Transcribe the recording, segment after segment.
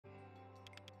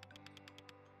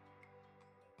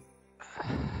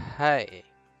Hi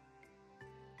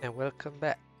and welcome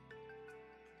back.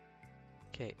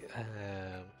 Okay,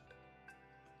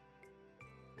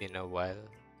 been a while.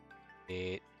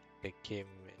 It the game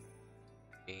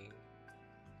thing,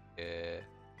 the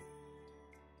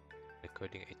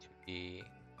recording actually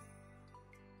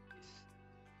is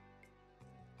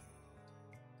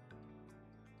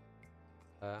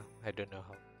I don't know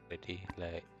how already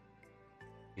like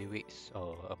 3 weeks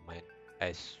or a month.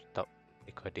 I stopped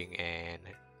recording and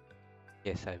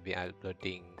yes, I've been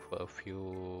uploading for a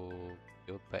few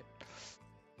but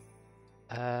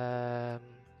um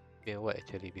been a while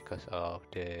actually because of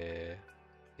the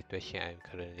situation I'm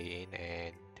currently in,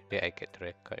 and today I get to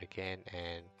record again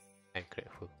and I'm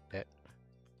grateful for that.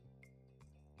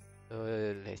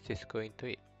 So let's just go into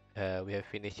it. We have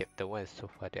finished chapter 1 so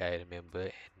far that I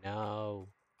remember, and now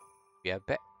we are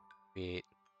back with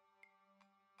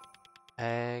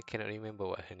I cannot remember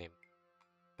what her name.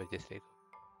 So just let go.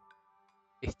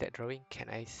 Is that drawing? Can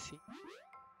I see?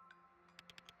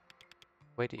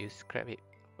 Why did you scrap it?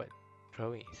 What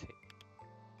drawing is it?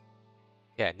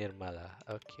 Yeah, Nirmala.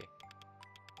 Okay.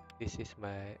 This is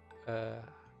my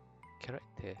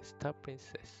character, Star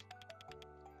Princess.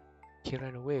 She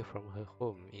ran away from her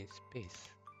home in space.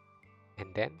 And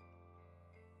then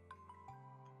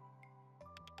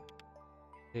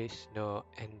there is no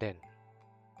and then.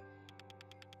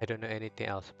 I don't know anything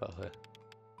else about her.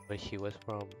 Where she was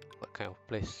from, what kind of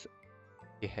place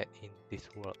she had in this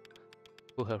world.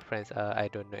 Who her friends are, I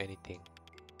don't know anything.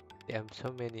 There are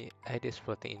so many ideas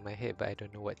floating in my head, but I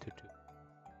don't know what to do.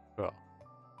 Bro,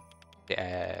 did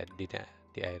I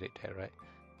read that right?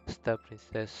 Star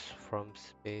Princess from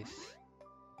space.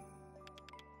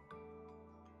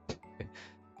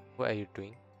 What are you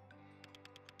doing?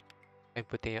 I'm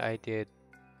putting your idea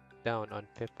down on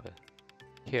paper.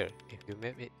 Here, if you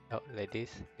map it out like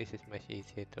this is much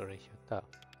easier to arrange your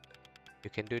thoughts. You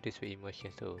can do this with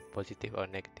emotions too, positive or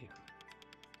negative.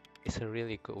 It's a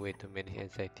really good way to manage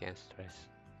anxiety and stress.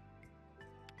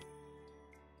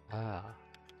 Ah,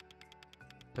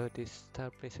 so this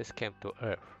star princess came to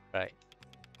Earth, right?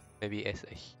 Maybe as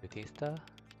a shooting star?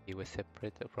 She was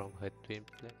separated from her twin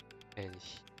planet and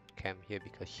she came here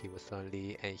because she was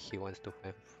lonely and she wants to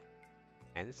find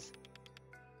friends?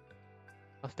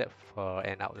 How's that for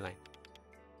an outline?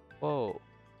 Whoa,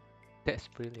 that's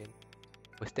brilliant.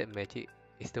 Was that magic?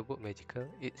 Is the book magical?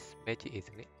 It's magic,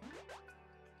 isn't it?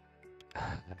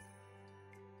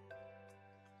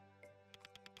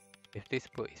 If this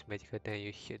book is magical, then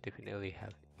you should definitely have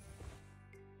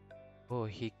it. Oh,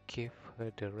 he gave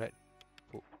her the red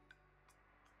book.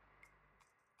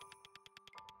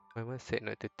 My mom said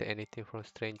not to take anything from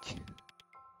strange.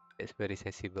 That's very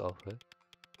sensible of her.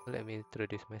 So let me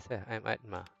introduce myself. I'm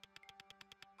Admiral.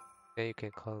 Then you can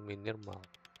call me Nirmal.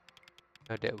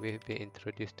 Now that we've been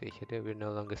introduced to each other, we're no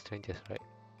longer strangers, right?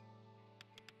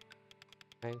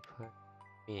 I'm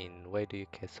fine. Why do you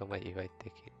care so much if I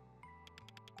take it?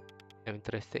 I'm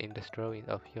interested in the drawing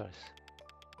of yours.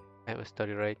 I'm a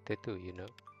story writer too, you know.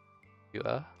 You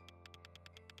are?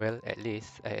 Well, at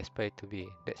least I aspire to be.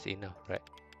 That's enough, right?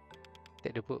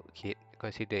 Take the book, kid.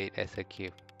 Consider it as a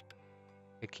gift.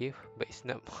 A gift? But it's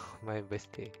not my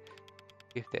birthday.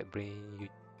 Gift that bring you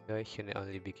joy shouldn't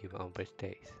only be given on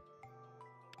birthdays.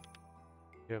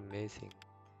 You're amazing.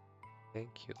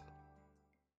 Thank you.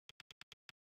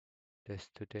 The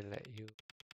student like you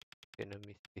cannot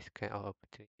miss this kind of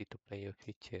opportunity to plan your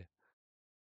future.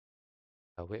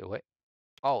 Wait, what?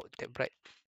 Oh, that bright.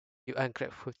 You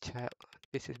ungrateful child.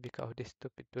 This is because of these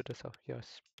stupid doodles of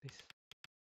yours. Please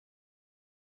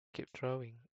keep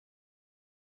drawing.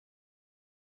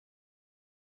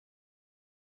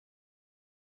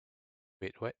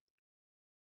 Wait, what?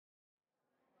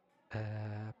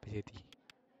 Apa jadi?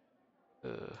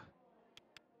 Uh,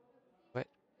 what?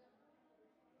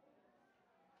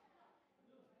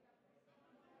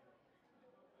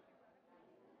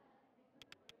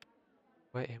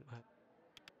 Why am I?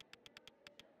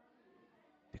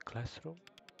 The classroom?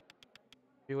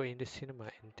 We were in the cinema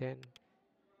and then...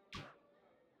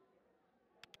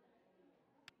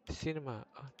 The cinema?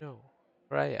 Oh no.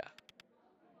 Raya.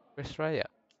 Where's Raya?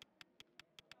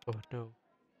 Oh no.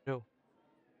 No.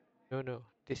 No, no.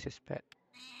 This is bad.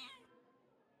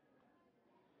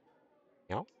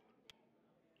 Meow?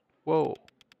 Whoa.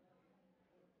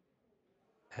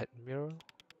 Admiral?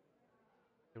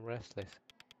 I'm restless.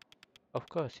 Of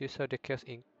course, you saw the chaos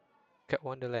in Cat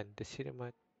Wonderland, the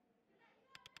cinema.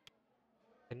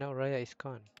 And now Raya is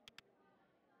gone.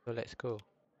 So let's go.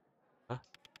 Huh?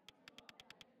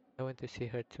 I want to see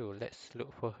her too. Let's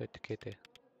look for her together.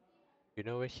 You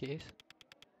know where she is?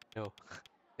 No.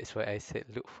 That's why I said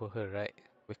look for her, right?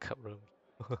 Wake up room.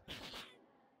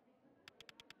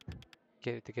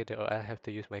 Get it together or I have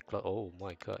to use my claw. Oh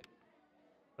my god.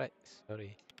 Right,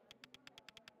 sorry.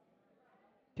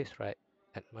 This right,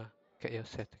 Atma. Get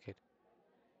yourself together.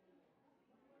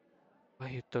 Why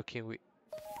are you talking with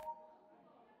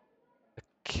a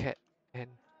cat and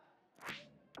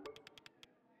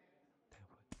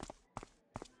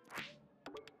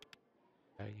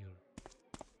are you?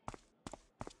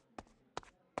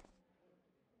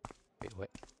 Wait, what?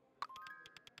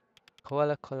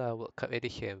 Koala Koala World Cup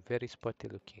edition, very sporty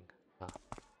looking. Ah,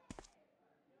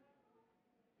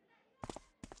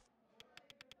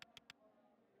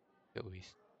 who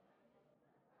is?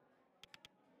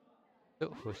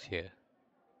 Look who's here.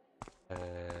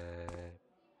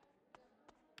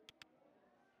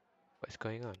 What's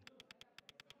going on?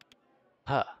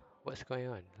 Huh? What's going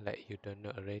on? Like you don't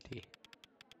know already.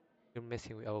 You're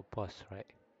messing with our boss, right?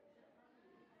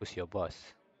 Who's your boss?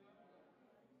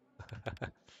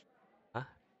 Huh?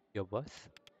 Your boss?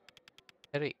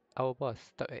 Eric, our boss.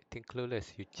 Stop acting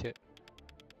clueless, you jerk.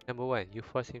 Number one, you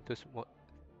force him to smoke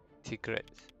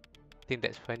cigarettes. Think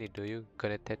that's funny, do you?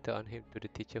 Gonna tattoo on him to the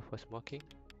teacher for smoking?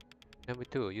 Number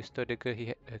two, you stole the girl he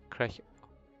had a crush.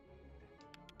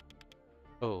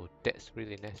 Oh, that's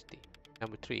really nasty.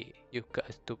 Number three, you got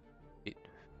a stupid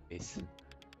face.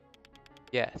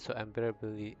 Yeah, so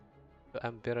unbearably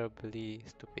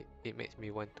stupid. It makes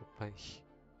me want to punch.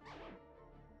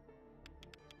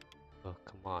 Oh,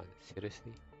 come on,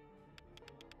 seriously?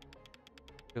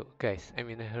 Look, guys, I'm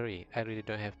in a hurry. I really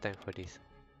don't have time for this.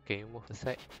 Can you move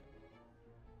aside?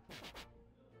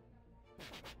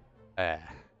 Ah,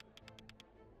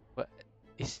 what?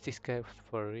 Is this guy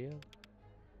for real?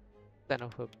 Son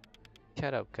of a...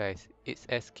 Shut up, guys. It's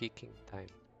ass kicking time.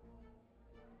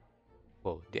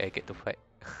 Whoa, did I get to fight?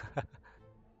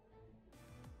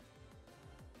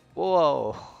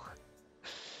 Whoa!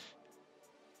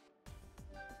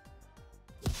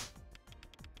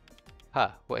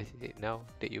 Ha, what is it now?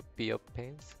 Did you pee your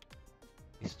pants?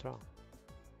 It's strong.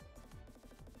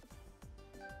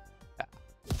 Ah.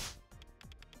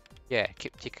 Yeah,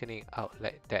 keep chickening out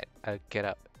like that. I'll get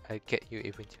up. I'll get you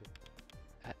eventually.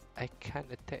 I can't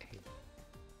attack him.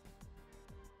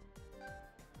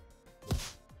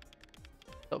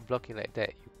 Stop blocking like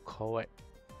that, you coward.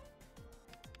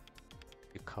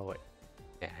 You coward.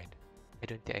 Yeah, I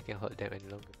don't think I can hold them any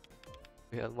longer.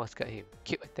 We almost got him.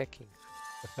 Keep attacking.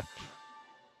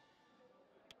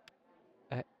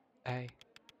 I, I,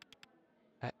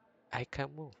 I, I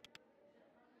can't move.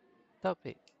 Stop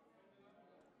it.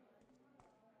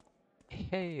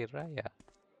 Hey, Raya.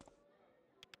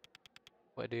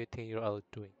 What do you think you're all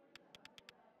doing?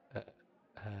 Uh,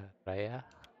 Raya?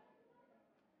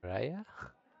 Raya?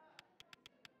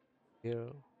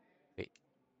 You're... Wait,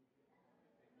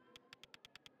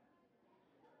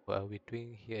 what are we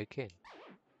doing here again?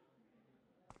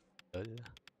 Lol.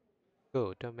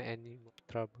 Go, don't make any more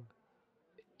trouble.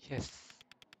 Yes.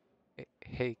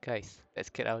 Hey guys, let's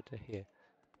get out of here.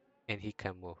 And he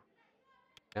can move.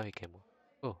 Now he can move.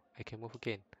 Oh, I can move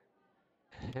again.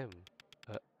 Ahem.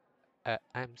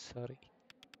 I'm sorry.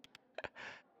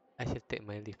 I should take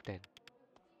my leave then.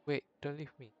 Wait, don't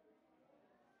leave me.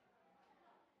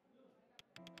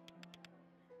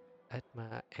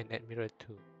 Atma and Admiral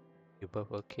too. You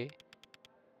both okay?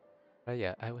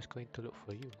 Raya, I was going to look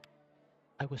for you.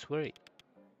 I was worried.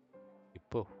 You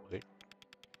both worried.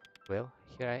 Well,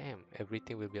 here I am.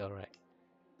 Everything will be alright.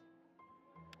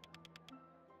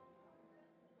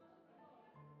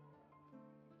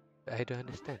 I don't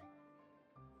understand.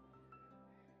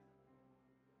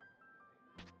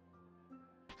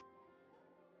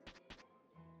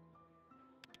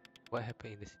 What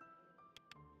happened in this?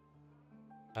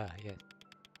 Ah, yes.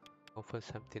 Confirm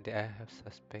something that I have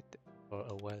suspected for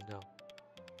a while now.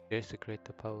 There's a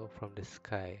greater power from the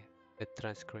sky, the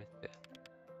transgressor.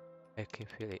 I can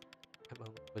feel it. I'm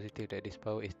almost positive that this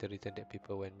power is the reason that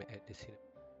people went mad at the cinema.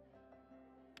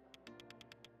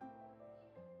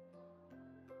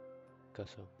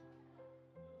 So,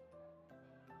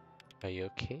 are you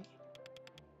okay?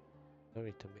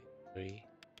 Sorry to make you worry.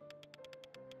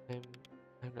 I'm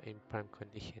I'm not in prime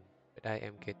condition, but I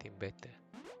am getting better.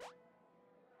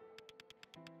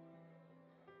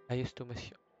 I used too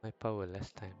much of my power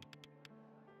last time.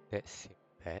 That seemed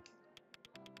bad.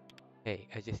 Hey,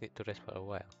 I just need to rest for a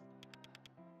while.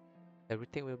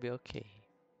 Everything will be okay.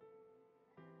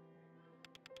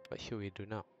 What should we do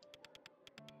now?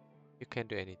 You can't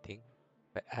do anything,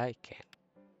 but I can.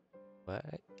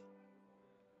 What?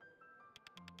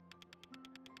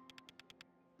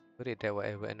 Worried that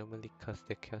whatever anomaly caused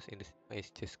the chaos in the cinema is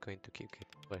just going to keep getting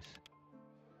worse.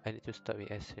 I need to stop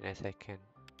it as soon as I can.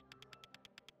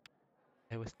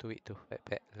 I was too weak to fight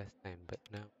back last time, but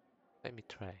now let me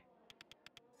try.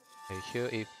 Are you sure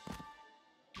if...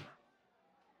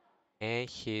 And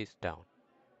he's down.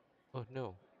 Oh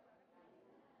no.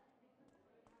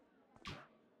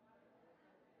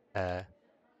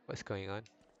 What's going on?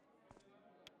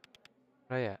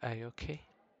 Raya, are you okay?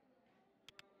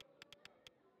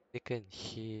 Nikan,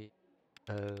 you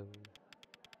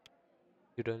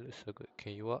don't look so good.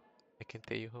 Can you walk? I can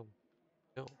take you home.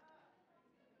 No.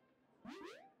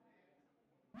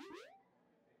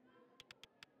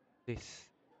 Please.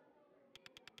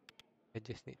 I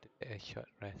just need to take a short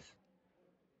rest.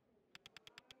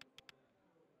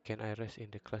 Can I rest in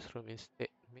the classroom instead?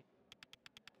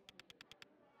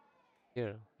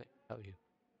 Here, let me help you.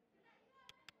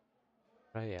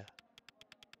 Raya.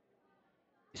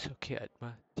 It's okay,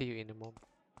 Adma. See you in a moment.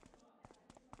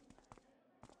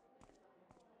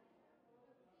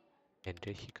 And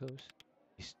there she goes.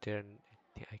 Is there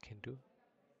anything I can do?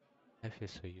 I feel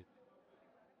so used.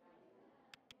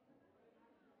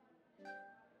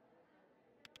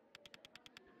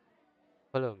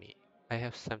 Follow me. I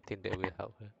have something that will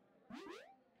help her.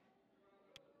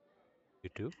 You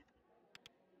do?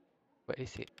 What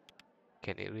is it?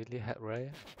 Can it really help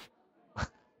Raya?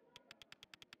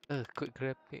 Quick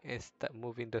grab it and start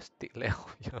moving the stick like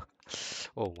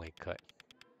oh my god.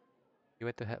 You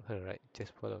want to help her, right?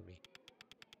 Just follow me.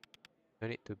 No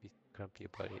need to be grumpy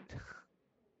about it.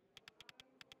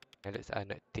 Alex are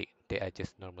not thick, they are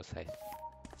just normal size.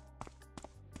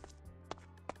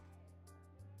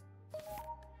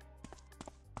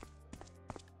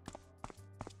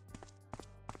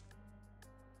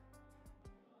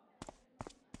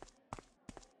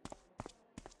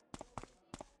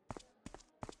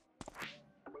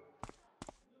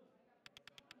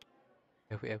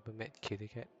 Have we ever met Kitty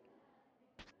Cat?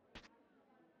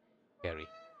 Gary.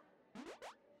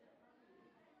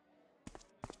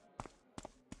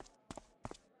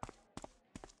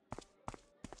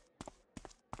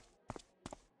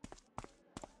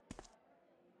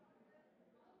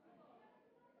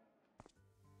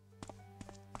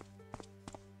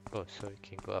 Oh, so we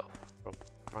can go out from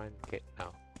front gate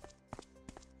now.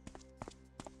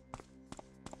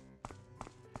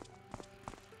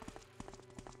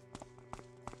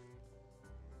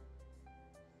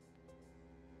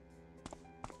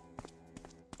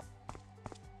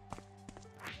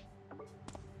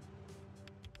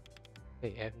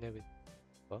 Hey, I've never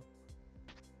before.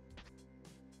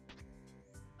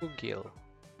 Google.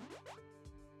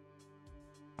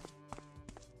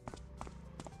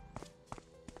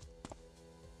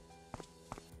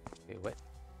 Wait, what?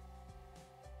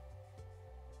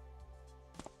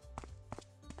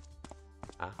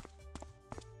 Ah?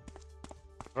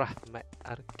 Rahmat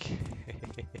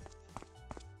Arcade.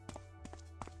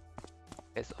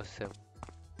 That's awesome.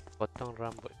 Potong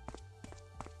rambut.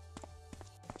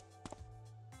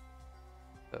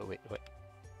 But wait, what?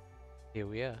 Here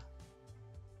we are.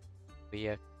 We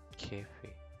are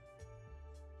cafe.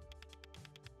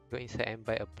 Go inside and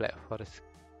buy a black forest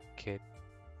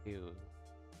Gateu.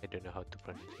 I don't know how to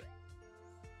pronounce it.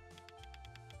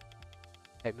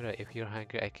 Admiral, if you're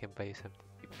hungry, I can buy you something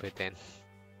cheaper then.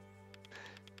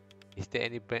 Is there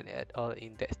any brand at all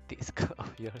in that stick skirt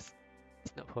of yours?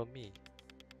 It's not for me.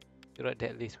 You wrote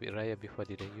that list with Raya before,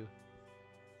 didn't you?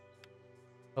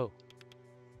 Oh,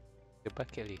 the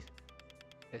bucket list.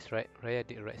 That's right, Raya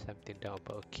did write something down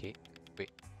about a cake.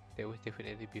 Wait, that was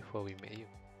definitely before we met you.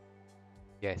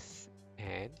 Yes,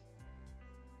 and...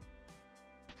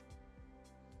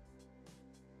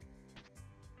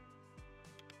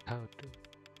 How to...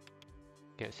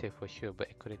 Can't say for sure, but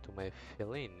according to my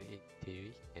feeling,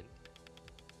 intuition,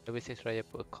 ever since Raya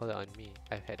put a collar on me,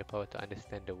 I've had the power to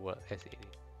understand the world as it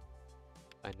is.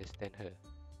 Understand her.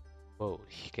 Whoa,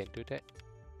 she can do that?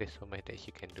 There's so much that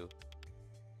she can do.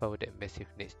 Power that massive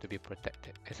needs to be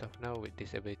protected. As of now, with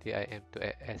this ability, I am to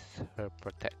act as her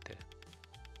protector.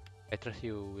 I trust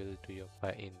you will do your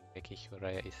part in making sure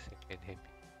Raya is safe and happy.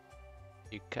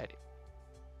 You got it.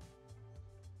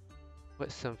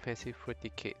 What's some fancy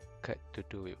fruity cake got to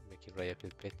do with making Raya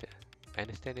feel better? My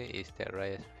understanding is that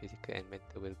Raya's physical and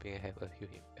mental well-being have a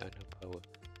huge impact on her power.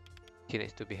 She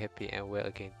needs to be happy and well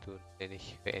again to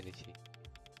replenish her energy.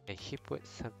 And she put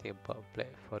something about Black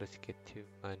Forest Gateu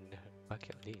on her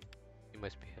bucket list. It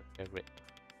must be her favorite.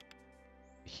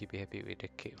 Will she be happy with the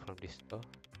cake from this store?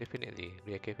 Definitely,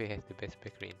 Ria Cafe has the best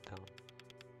bakery in town.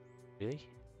 Really?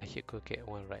 I should go get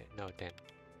one right now then.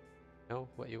 No?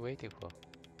 What are you waiting for?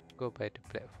 Go buy the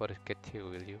Black Forest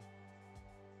Gateu, will you?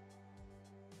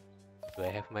 Do I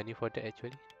have money for that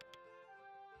actually?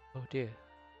 Oh dear.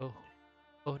 Oh.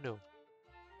 Oh no.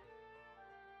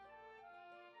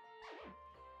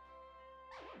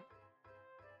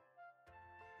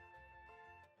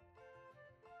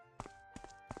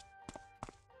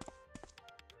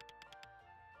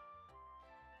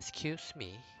 Excuse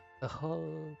me, a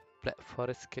whole Black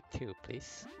Forest Gateu,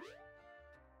 please.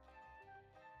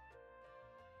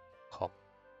 Hom.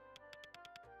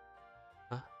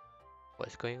 Huh?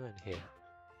 What's going on here?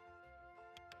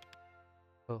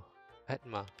 Oh,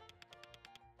 Admiral.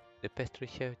 The pastry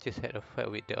chef just had a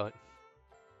fight with the odd.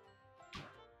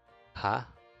 Huh?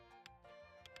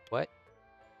 What?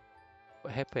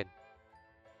 What happened?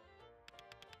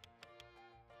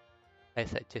 I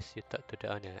suggest you talk to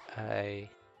the owner.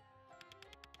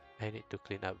 I need to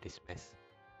clean up this mess.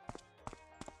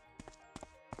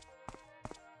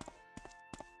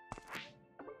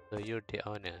 So you're the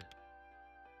owner.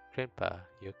 Grandpa,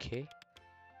 you okay?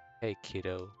 Hey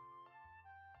kiddo.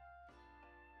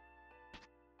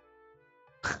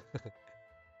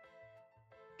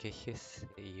 Cassius,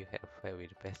 you had a fight with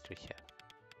the pastry chef.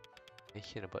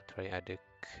 Mentioned about trying other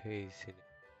cuisine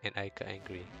and I got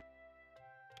angry.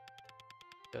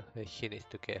 So she needs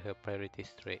to get her priorities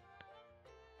straight.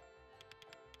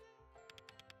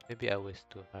 Maybe I was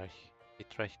too harsh. She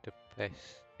trashed the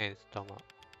place and stormed out.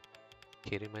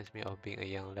 She reminds me of being a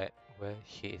young lad. Well,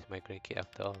 she is my grandkid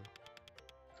after all.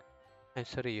 I'm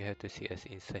sorry you have to see us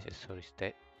in such a sorry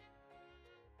state.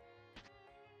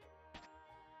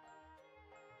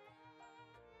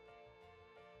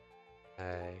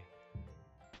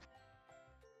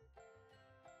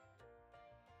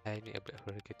 I need a bit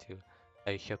for a too.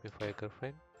 Are you shopping for your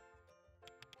girlfriend?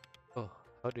 Oh,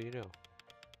 how do you know?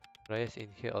 Raya's in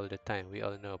here all the time. We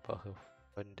all know about her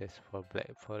fondness for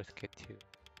Black Forest Gateu.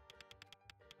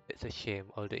 It's a shame.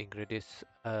 All the ingredients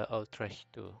are all trash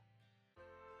too.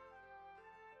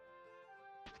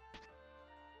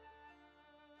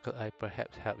 Could I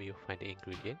perhaps help you find the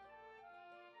ingredient?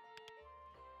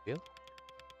 Will?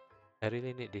 I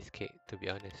really need this cake, to be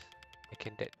honest.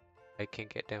 I can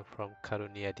get them from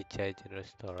Karunia Dijaya General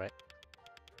Store, right?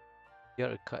 You're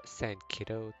a godsend,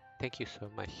 kiddo. Thank you so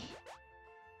much.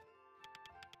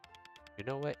 You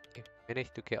know what? If I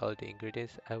manage to get all the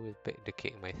ingredients, I will bake the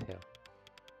cake myself.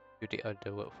 You did all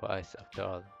the work for us after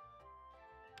all.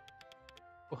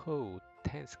 Oh,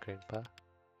 thanks, Grandpa.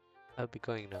 I'll be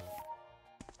going now.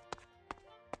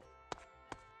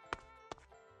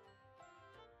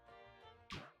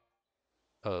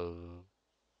 Oh.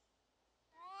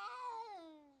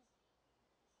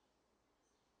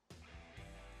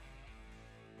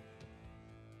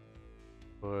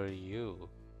 For you.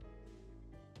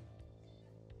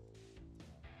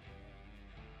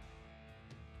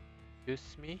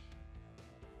 Excuse me?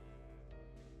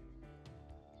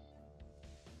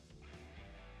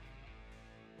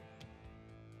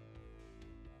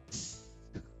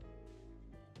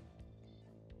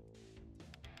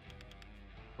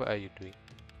 What are you doing?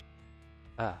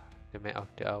 Ah, the man of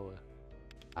the hour.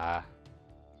 Ah,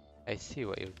 I see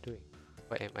what you're doing.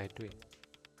 What am I doing?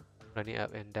 Running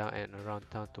up and down and around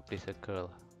town to please a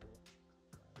girl.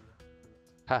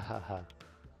 Ha ha ha.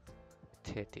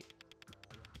 Pathetic.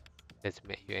 Doesn't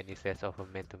make you any less of a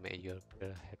man to make your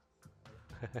girl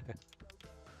happy.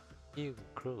 You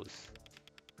gross.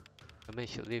 A man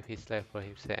should live his life for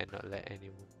himself and not let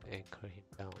anyone anchor him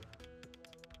down.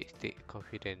 He stay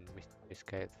confident, mysterious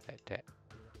guys like that.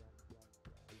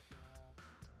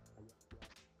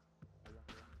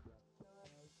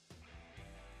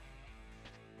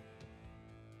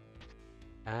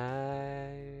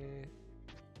 I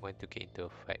want to get into a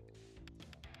fight.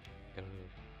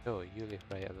 No, you live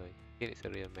right alone. He is a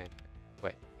real man.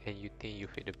 What? And you think you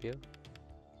fit the bill?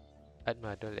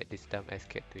 Adma, don't let this dumb ass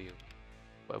get to you.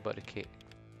 What about the cake?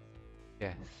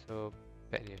 Yeah, so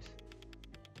bad news.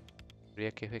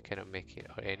 Ria Cafe cannot make it,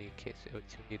 or any case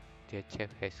actually their chef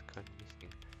has gone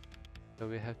missing. So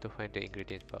we'll have to find the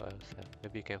ingredients by ourselves.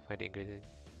 Maybe you can find the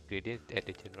ingredients at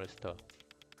the general store.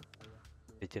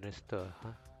 The general store,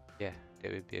 huh? Yeah,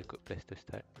 that would be a good place to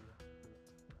start.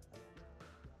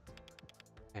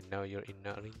 And now you're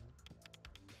ignoring?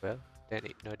 Well, then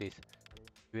ignore this.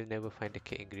 You will never find the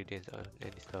cake ingredients on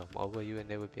any store. Moreover, you will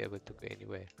never be able to go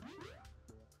anywhere.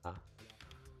 Huh?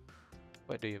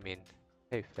 What do you mean?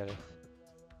 Hey fellas.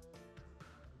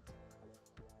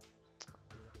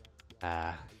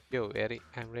 Ah, yo Eric,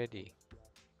 I'm ready.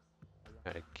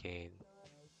 Not again.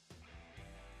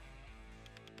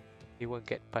 He won't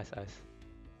get past us.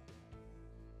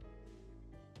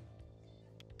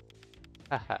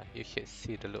 Haha, you should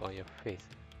see the look on your face.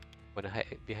 Wanna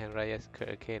hide behind Raya's skirt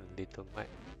again, little mutt.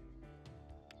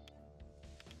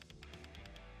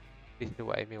 This is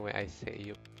what I mean when I say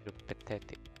you're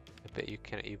pathetic. I bet you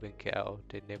cannot even get out of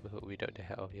the neighborhood without the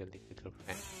help of your little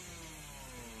girlfriend.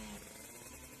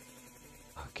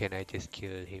 How can I just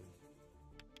kill him?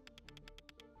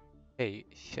 Hey,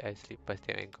 should I slip past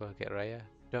them and go get Raya?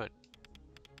 Don't.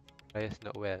 Prior's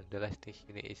not well. The last thing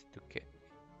he needs is to get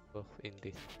involved in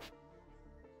this.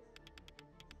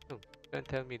 No, don't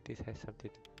tell me this has something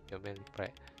to do with your manly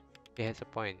pride. He has a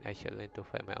point. I should learn to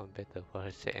fight my own battle for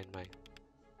her sake and mine.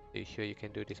 Are you sure you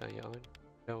can do this on your own?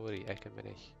 Don't worry, I can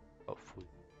manage. Hopefully.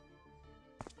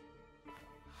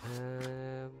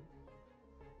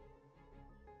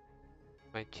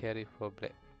 Find cherry for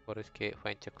black forest cake,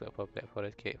 find chocolate for black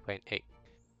forest cake, find egg.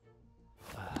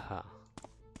 Aha.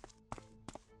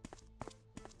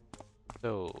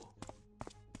 So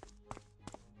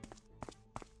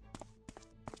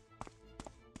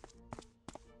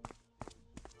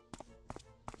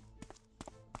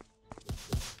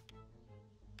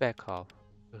back off.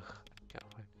 Ugh, I can't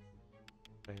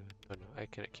find. Oh no, I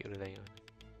cannot keep relying on it.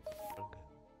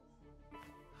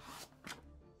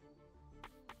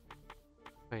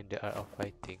 Find the art of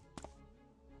fighting.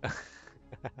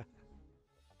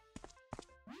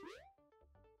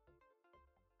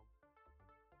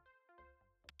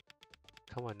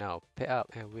 Come on now, pay up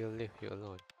and we'll leave you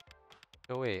alone.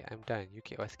 No way, I'm done. You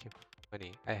keep asking for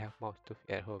money. I have mouths to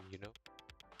feed at home, you know.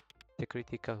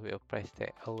 Security comes with a price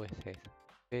tag, always says.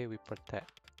 Pay we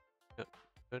protect. No,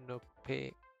 no,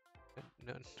 pay.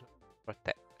 No,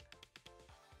 protect.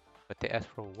 Protect us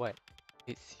from what?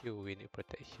 It's you we need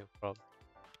protection from.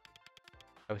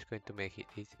 I was going to make it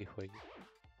easy for you.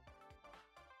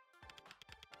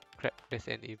 Crap, there's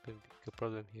an even bigger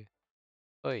problem here.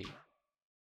 Oi!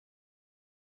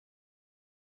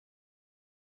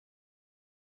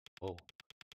 Oh,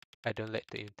 I don't like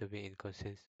to intervene in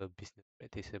concerns of business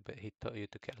practices, but he told you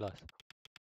to get lost.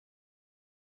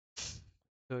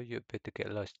 So you better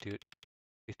get lost, dude.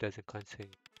 This doesn't concern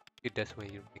you. It does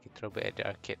when you're making trouble at the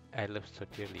arcade I love so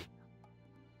dearly.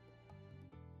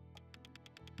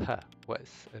 Ha!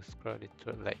 What's a scrawny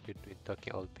throat like you've been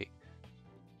talking all big?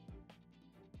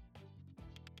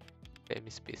 Let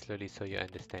me speak slowly so you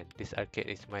understand. This arcade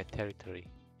is my territory.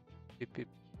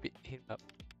 Beat him up.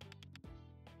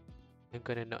 I'm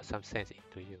gonna knock some sense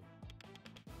into you.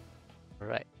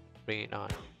 Alright, bring it on.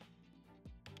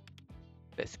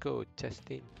 Let's go,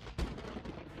 Justin.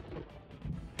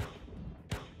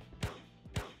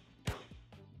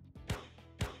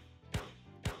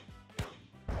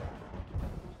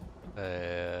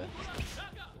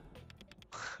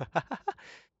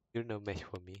 You're no match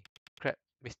for me. Crap,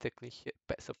 Mr. Clean Shit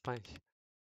packs a punch.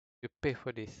 You pay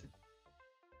for this.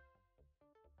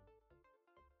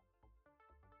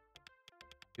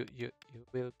 You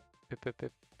will pay.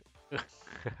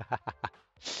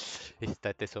 He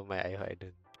started so much, I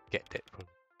don't get that from.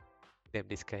 Damn,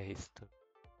 this guy is too.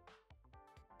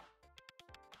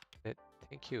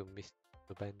 Thank you, Mr.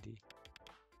 Bundy.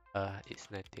 It's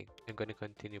nothing. I'm gonna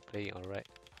continue playing, alright?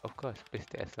 Of course, please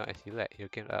stay as long as you like. Your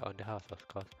games are on the house, of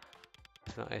course.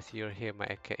 As long as you're here, my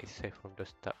account is safe from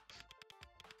those thugs.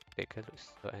 That guy looks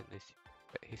so uneasy,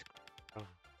 but he's strong.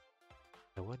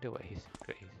 I wonder what his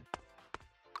secret is.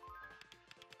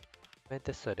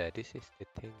 Mental soda, this is the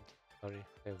tangerine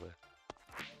flavor.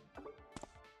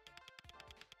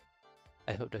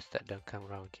 I hope the start don't come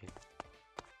round again.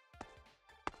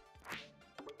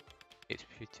 It's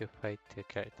future fighter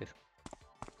characters.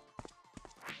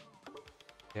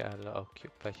 There are a lot of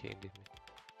cute plushie in this game.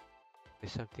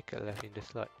 There's some ticket left in the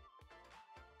slot.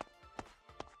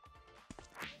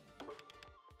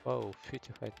 Whoa,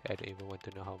 future fighter, I don't even want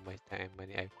to know how much time and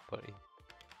money I put in.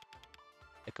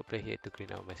 I could play here to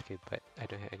clean out my skill, but I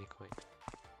don't have any coin.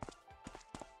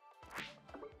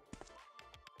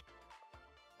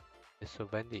 It's so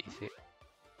bandy, is it?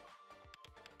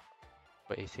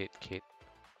 What is it, kid?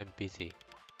 I'm busy.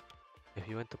 If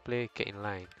you want to play, get in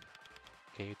line.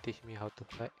 Can you teach me how to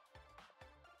fight?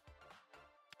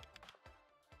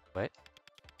 What?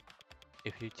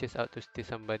 If you chase out to steal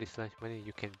somebody's lunch money,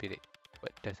 you can beat it.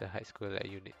 What does a high school like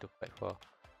you need to fight for?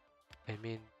 I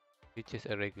mean, you're just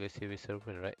a regular civil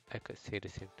servant, right? I could say the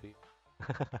same to you.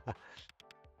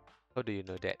 How do you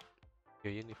know that?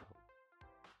 Your uniform.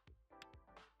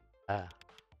 Ah,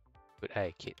 good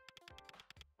eye, kid.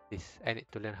 This, I need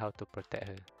to learn how to protect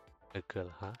her. A girl,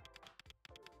 huh?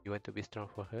 You want to be strong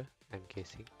for her? I'm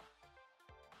guessing.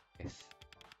 Yes.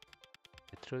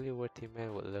 A truly worthy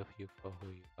man would love you for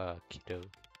who you are, kiddo.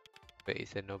 But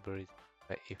it's a noble reason,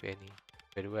 but if any.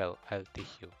 Very well, I'll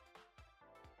teach you.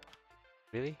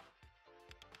 Really?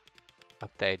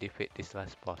 After I defeat this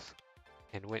last boss.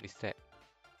 And when is that?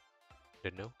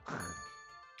 Don't know.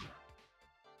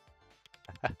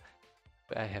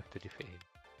 But I have to defeat him.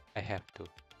 I have to.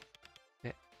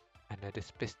 That another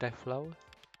space dive flower?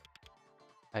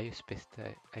 I use space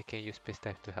dive. I can use space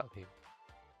dive to help him.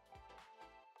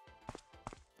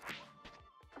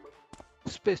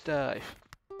 Space dive!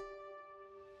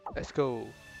 Let's go.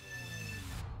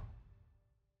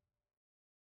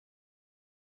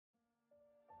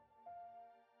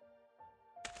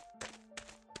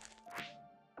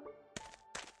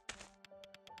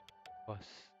 Boss.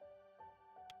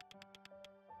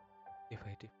 If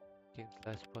I did game's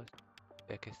last boss,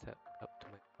 I can step up to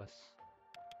my boss.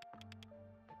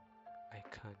 I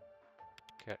can't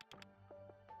care.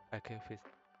 I can feel.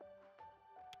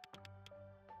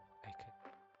 I can.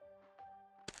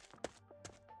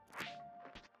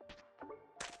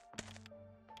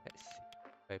 Let's see.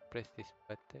 If I press this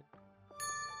button.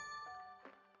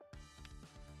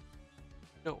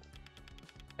 No,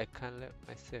 I can't let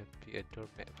myself be a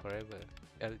doormat forever.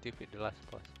 I'll defeat the last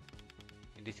boss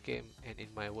in this game and in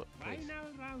my workplace.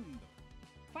 Final round.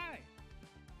 Fight.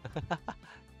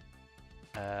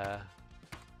 Oh.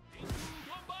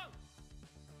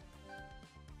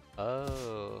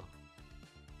 Oh.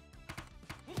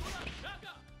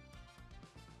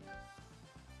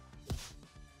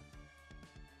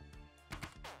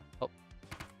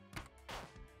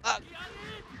 Ah.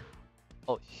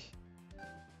 Oh.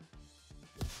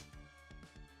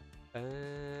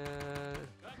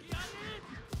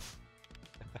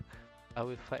 I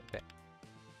will fight back.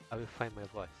 I will find my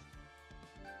voice.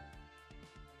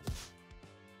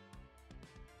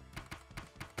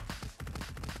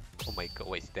 Oh my god,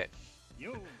 what is that?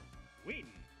 You win.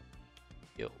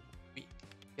 Yo, we.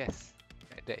 Yes,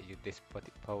 like that, you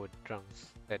despotic power drunks.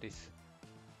 That is.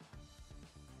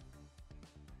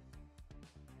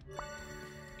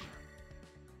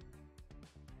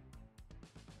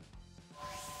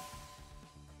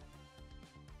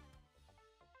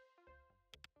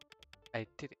 I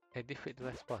did it. I defeated the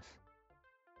last boss.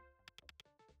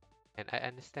 And I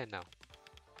understand now.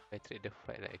 I treat the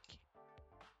fight like a kid.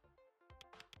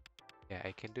 Yeah,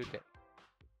 I can do that.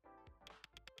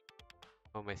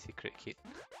 Oh, my secret kid.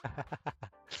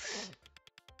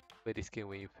 Play this game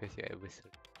when you face your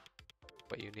adversary.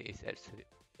 What you need is absolute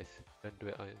focus. Don't do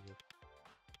it on you.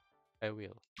 I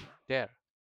will. There.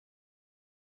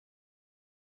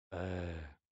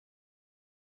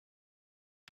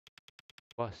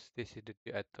 Boss, this is the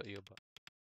dude I told you about.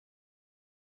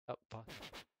 Up, boss.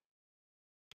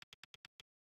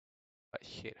 What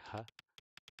shit, huh?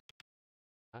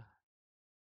 Huh?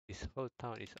 This whole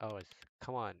town is ours.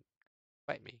 Come on,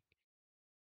 fight me.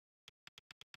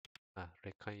 Ah,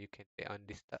 reckon you can take on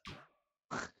this stuff.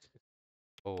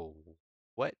 Oh,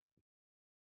 what?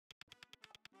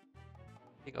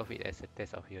 Think of it as a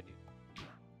test of your new.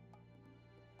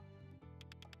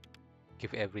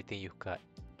 Give everything you've got.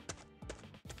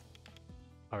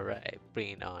 Alright, bring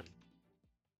it on.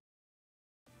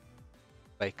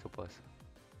 Like a boss.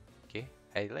 Okay,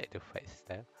 I like the fight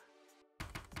style.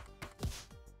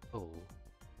 Oh.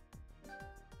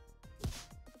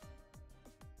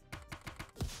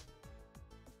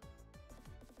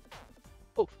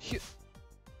 Oh, shit!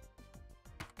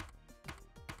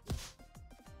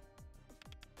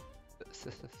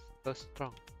 So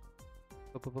strong.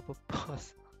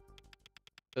 Boss.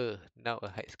 Now a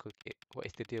high school kid. What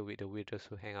is the deal with the weirdos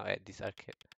who hang out at this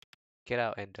arcade? Get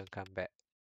out and don't come back.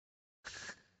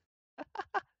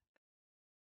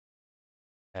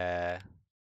 Uh,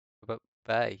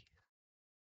 bye.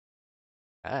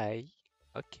 Bye.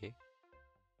 Okay.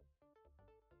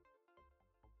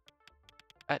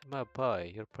 Admiral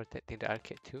boy, you're protecting the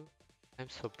arcade too? I'm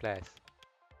so blessed.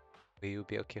 Will you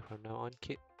be okay from now on,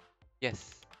 kid?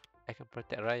 Yes, I can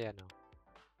protect Raya now.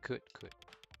 Good, good.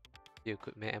 You're a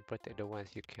good man and protect the ones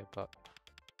you care about.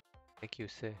 Thank you,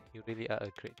 sir. You really are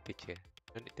a great teacher.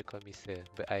 No need to call me sir,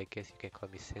 but I guess you can call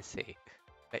me sensei,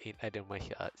 like in other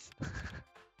martial arts.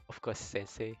 Of course,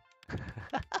 sensei.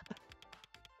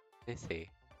 Sensei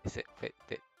is a fact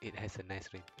that it has a nice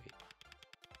ring to it.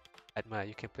 Admiral,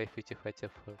 you can play Future Fighter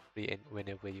for free and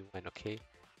whenever you want, okay?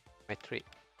 My treat.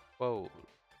 Whoa,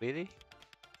 really?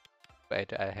 But I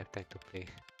don't have time to play.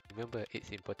 Remember, it's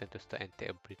important to stop and take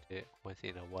a breather once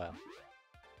in a while.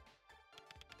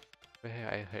 Where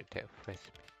have I heard that phrase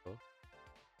before?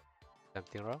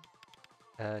 Something wrong?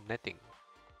 Nothing.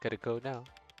 Gotta go now.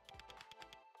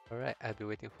 Alright, I'll be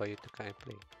waiting for you to come and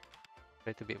play.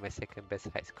 Try to beat my second best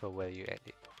high score while you at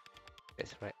it.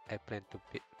 That's right, I plan to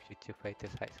beat Future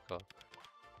Fighter's high score.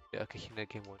 The occasional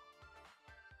game won't.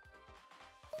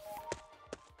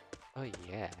 Oh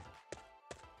yeah.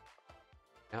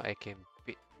 Now I can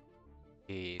beat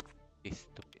this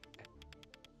stupid guy.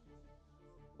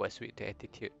 What's with the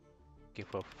attitude? Looking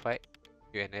for a fight?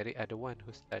 You and Eric are the one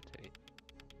who started it.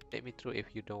 Let me through if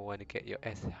you don't want to get your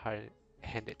ass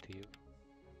handed to you.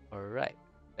 Alright,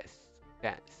 let's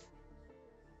dance.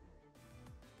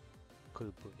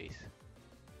 Cool bullies.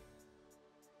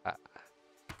 Ah,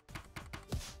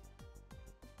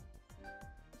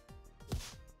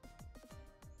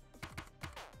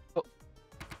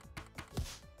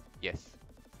 Yes.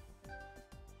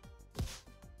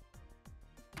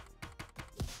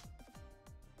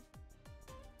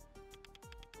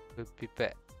 We'll be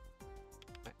back.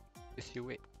 Just you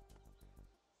wait.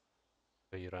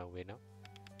 So you run away now?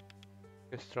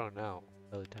 You're strong now.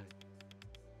 Well done.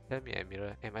 Tell me,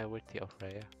 Admiral, am I worthy of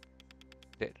Raya?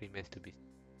 That remains to be seen,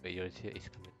 but your zeal is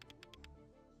coming.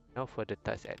 Now for the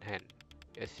task at hand.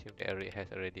 We assume that Eric has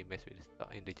already messed with the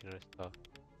stock in the general store.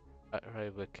 But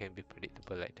rival can be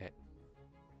predictable like that.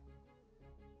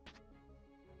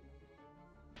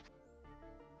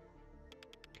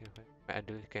 My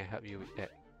underlings can help you with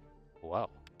that. Wow.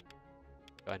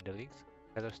 Your underlings?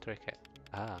 Hello, Stray Cat.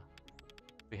 Ah,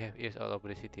 we have ears all over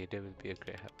the city. They will be a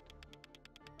great help.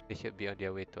 They should be on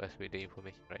their way to us with the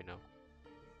information right now.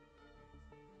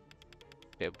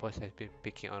 That boss has been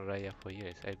picking on Raya for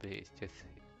years. I believe it's just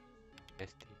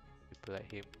nasty. People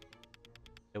like him.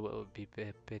 The world would be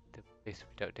a better place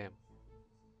without them.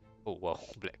 Oh wow,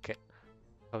 Black Cat.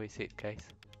 How is it, guys?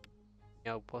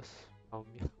 Meow boss. Oh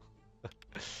meow.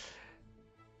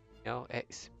 Meow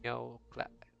X. Meow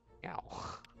clap. Meow.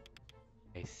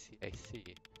 I see, I see.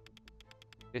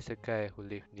 There's a guy who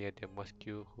lives near the mosque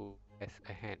who has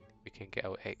a hand. We can get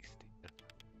our eggs there.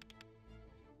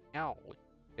 Meow.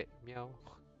 That meow.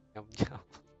 Meow meow.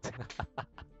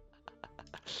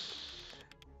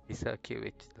 He saw a kid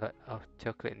with a lot of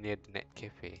chocolate near the net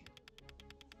cafe.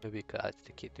 Maybe we could ask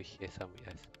the kid to share some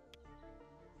with us.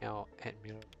 Meow,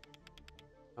 Admiral.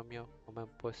 Meow meow. Woman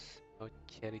post no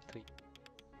cherry tree.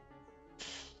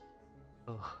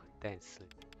 Oh, thanks.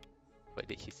 What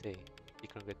did she say? She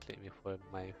congratulated me for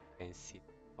my fancy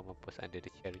common post under the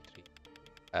cherry tree.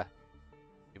 Ah,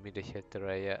 you mean the shelter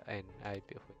Raya and I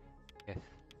built for you? Yes.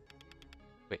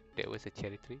 Wait, that was a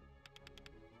cherry tree?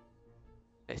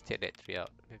 Let's check that tree out.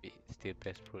 Maybe it still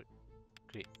bears fruit.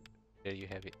 Great. There you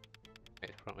have it.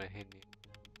 Made from a hand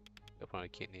from a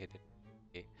kid near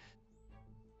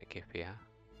the cafe, huh?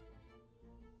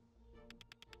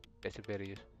 That's very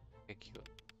useful. Thank you.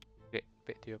 Great.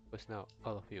 Back to your post now,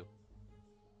 all of you.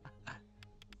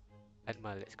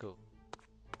 Admiral, let's go.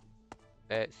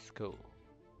 Let's go.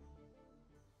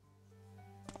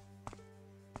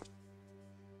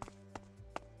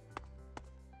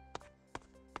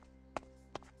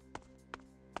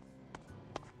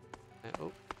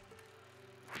 Oh,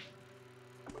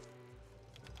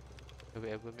 have we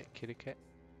ever met Kitty Cat?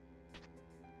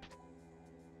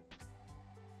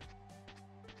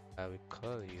 I will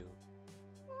call you.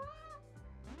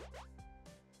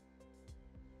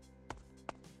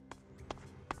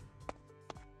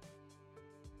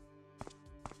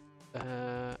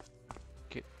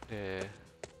 Get the.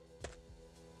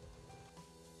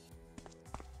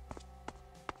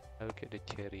 I'll get the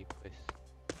cherry first.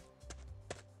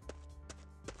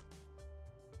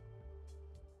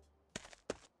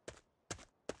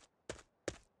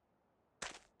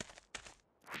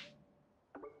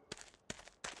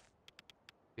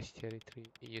 This cherry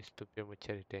tree, it used to bear more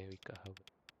cherry than we could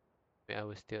harvest. When I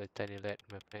was still a tiny lad,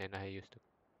 my friend and I used to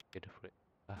get the fruit.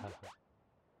 Hahaha.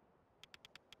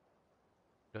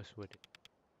 Those were the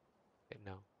and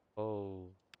now. Oh,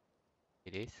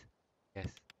 it is? Yes.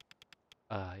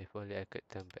 Ah, if only I could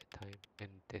turn back time and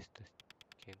taste the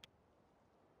again.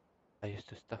 I used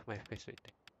to stuff my face with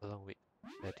them along with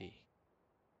Daddy.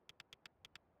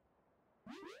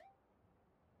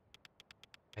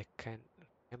 I can't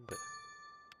remember.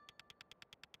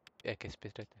 I can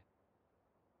space that.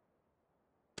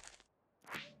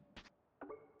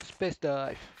 Space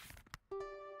dive!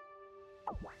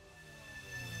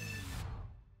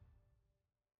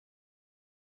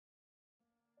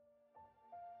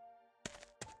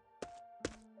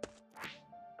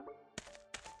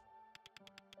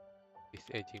 It's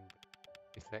aging.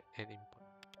 It's like an import.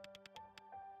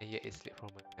 And yet it slipped from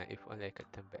my hand. If only I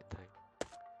could turn back time.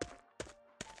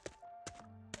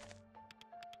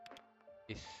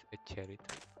 It's a cherry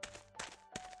tree.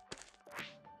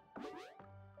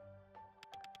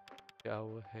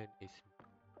 Our hand is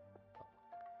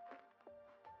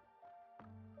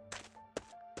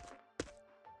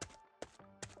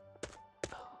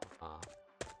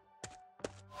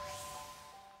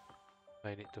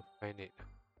I need to find it.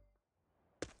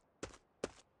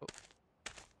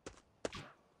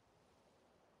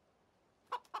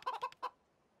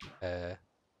 Oh.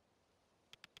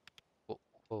 Oh,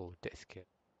 oh, that's scary.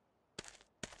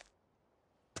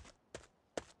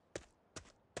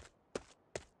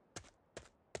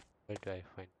 Where do I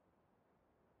find?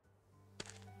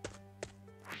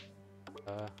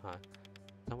 Huh.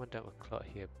 Someone dumped a clock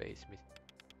here, but it's missing.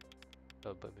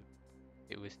 Oh, but maybe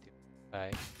it was still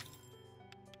by.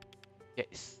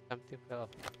 Yes, something fell off.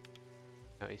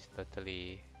 Now it's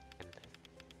totally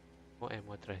More and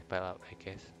more trash pile up, I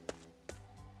guess.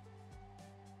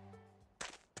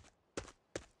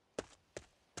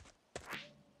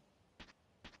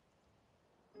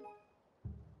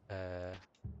 Uh,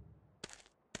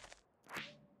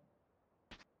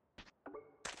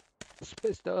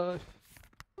 Space dive!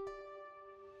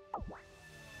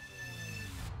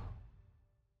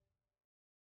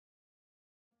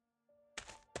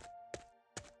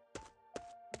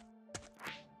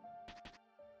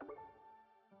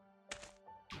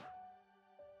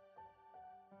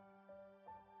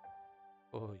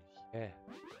 Oh yeah.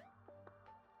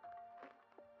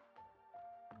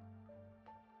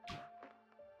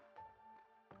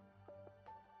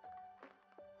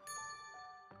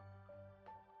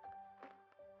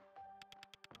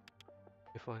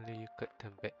 If only you could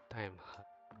turn back time, huh?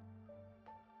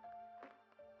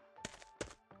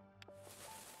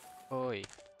 Oi,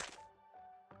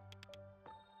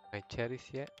 my cherries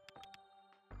yet?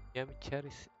 Yummy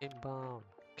cherries inbound.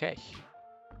 Cash!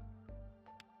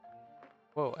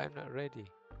 Whoa, I'm not ready.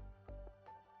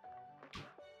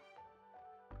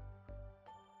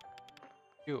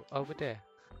 You, over there.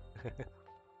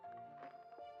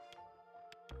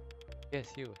 Yes,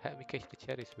 you, help me catch the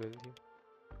cherries, will you?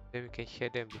 Then we can share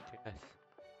them between us.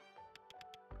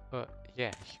 Oh,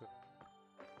 yeah, sure.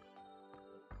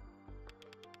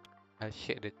 I'll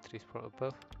share the trees from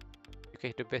above. You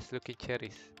catch the best looking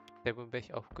cherries. 7 batch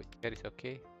of good cherries,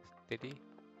 okay? Steady,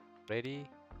 ready,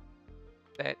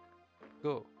 set,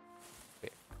 go.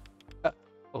 Wait. Ah,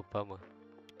 oh, bummer.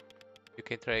 You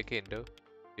can try again though.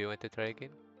 Do you want to try again?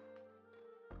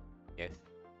 Yes.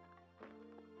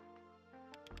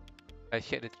 I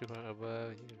shared the tree from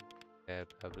above.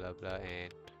 Blah blah blah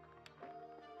and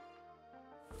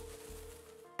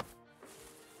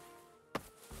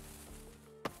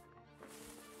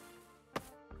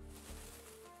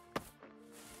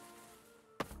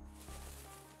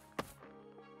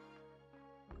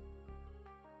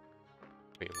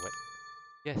wait, what?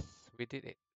 Yes, we did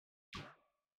it.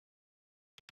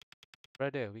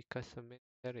 Brother, we got some many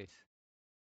cherries.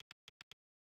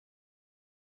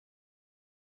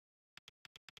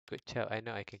 Good job, I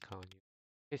know I can count on you.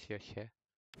 Here's your share.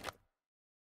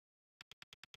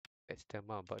 Let's tell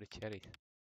more about the cherries.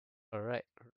 Alright,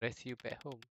 rest you back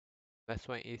home. Last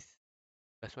one in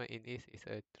is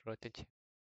a rotten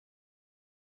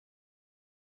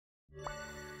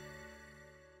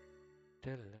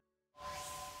cherry.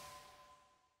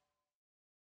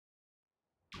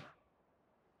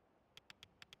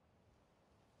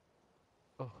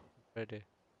 Oh, brother.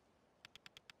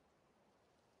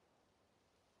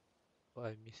 Oh,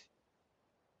 I miss you.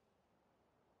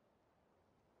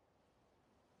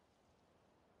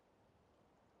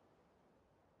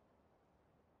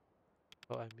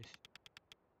 Oh, I miss you.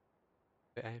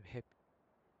 But I'm happy.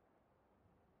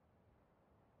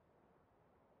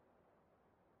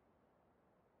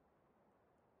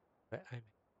 But I'm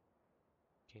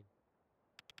happy.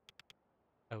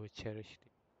 I will cherish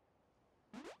it.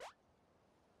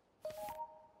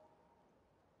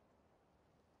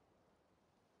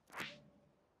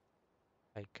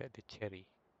 I got the cherry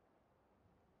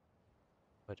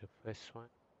for the first one.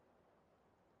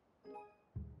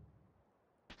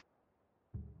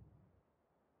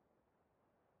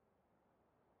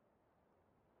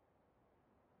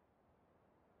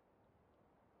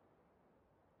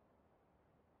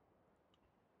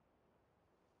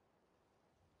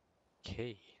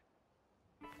 Okay.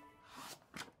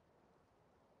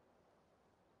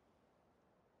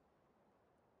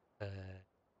 Uh,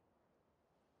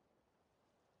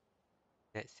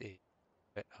 that's it.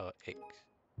 Got our eggs.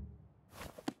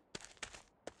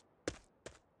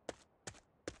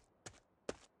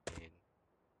 And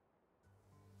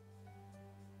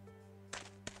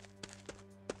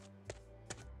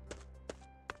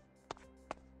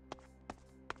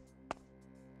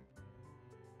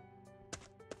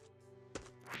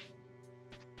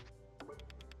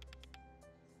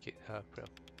get bro.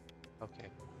 Okay.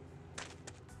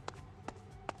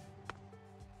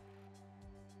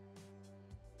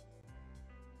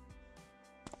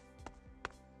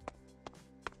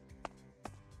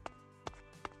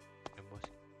 Almost.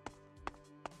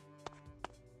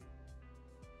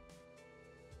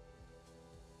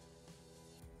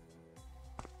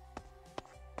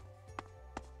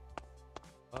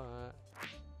 Uh,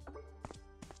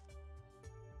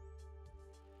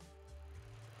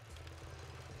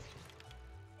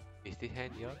 is this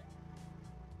hand yours?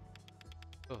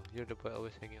 Oh, you're the boy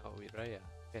always hanging out with Raya.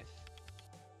 Yes.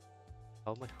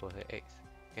 How much for her eggs?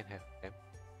 Can have them.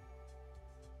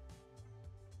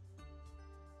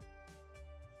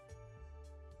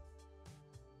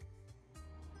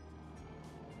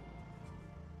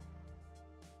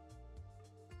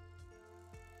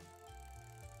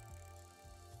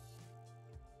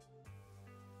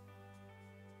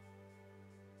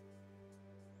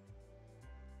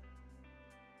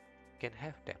 can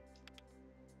have them.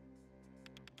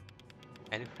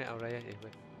 Any friend of Ryan is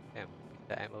with them.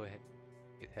 Because I'm always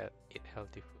eat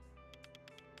healthy food.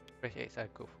 Fresh eggs are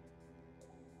good food.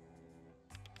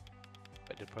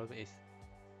 But the problem is,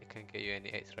 I can't get you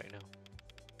any eggs right now.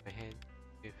 My hand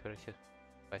is ferocious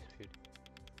past few days.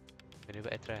 Whenever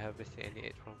I try harvesting any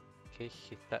eggs from cage,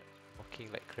 she starts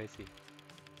walking like crazy.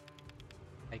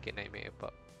 I get nightmare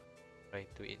about trying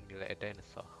to eat me like a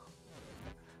dinosaur.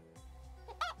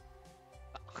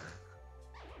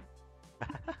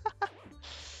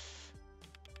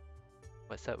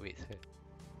 What's up with her?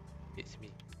 It's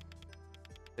me.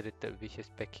 The little vicious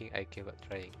pecking, I gave up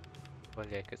trying. If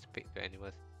only I could speak to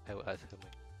animals, I would ask her my.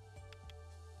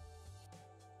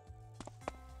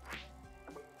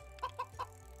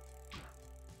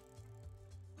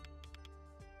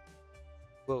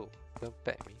 Whoa, don't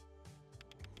pet me.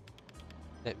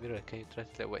 Admiral, can you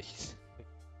translate what she's...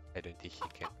 I don't think she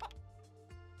can.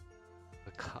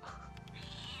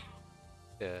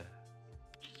 Yeah.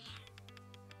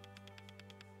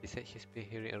 He said he's been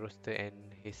hearing a rooster and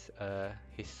his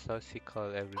saucy call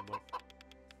every morning.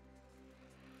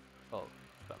 Oh,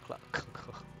 clock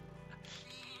clock.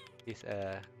 He's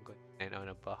going and on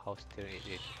about how stirring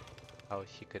it is. How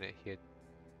she couldn't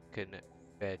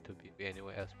bear to be with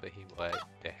anyone else but him. What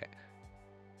the heck?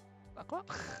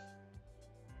 Clock.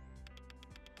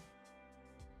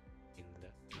 In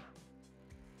the...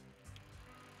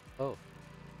 Oh,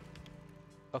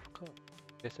 of course.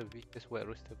 There's a vicious white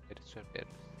rooster by the swamp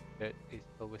that is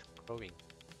always crowing.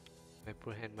 My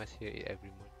poor hand must hear it every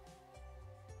morning.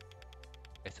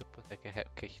 I suppose I can help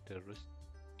catch the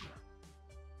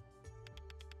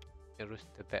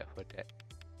rooster back for that.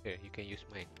 Here, you can use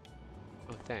mine.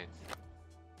 Oh, thanks.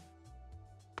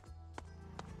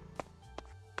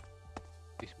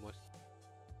 This most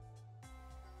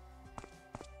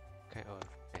kind of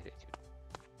attitude.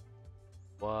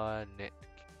 One net.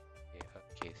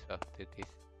 Okay, so after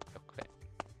this chocolate.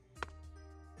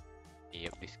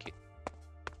 Yep, this kid.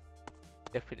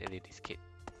 Definitely this kid.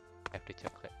 Have the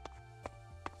chocolate.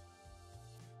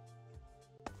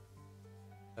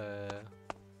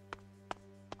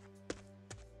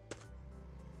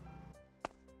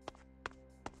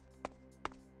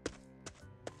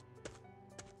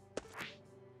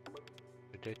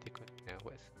 The dirty container.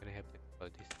 What's gonna happen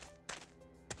about this?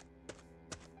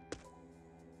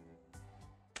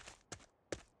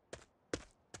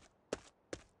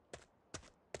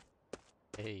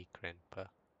 Hey, Grandpa.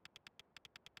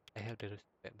 I have the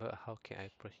respect, but how can I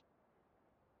proceed?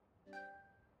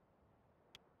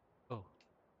 Oh,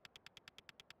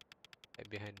 right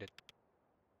behind the.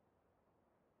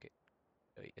 Okay,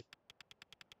 so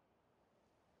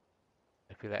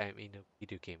I feel like I'm in a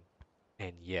video game,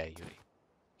 and yeah, you're in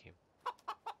a game.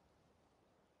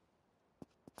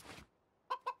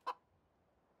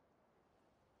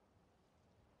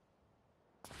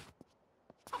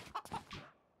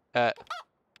 Uh,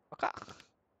 okay.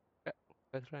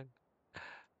 Let's run.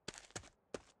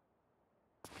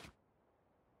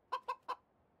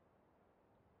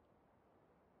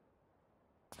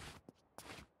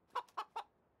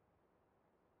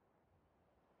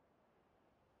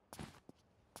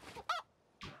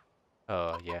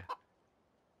 Oh yeah.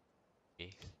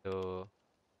 Okay, so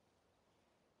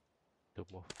to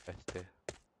move faster.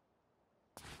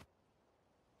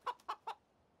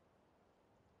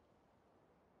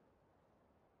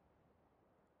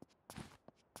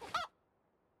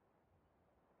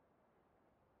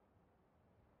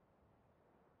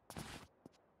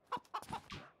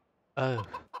 Oh,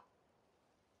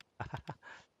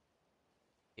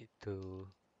 need to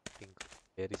think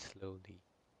very slowly.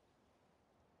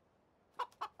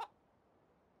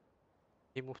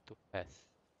 He moved too fast.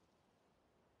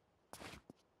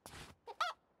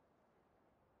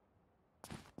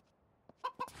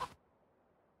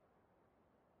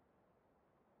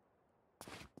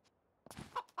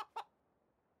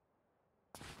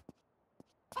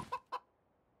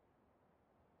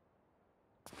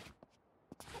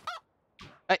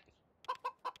 I.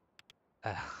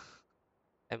 Ah,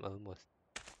 I'm almost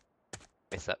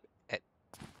mess up at.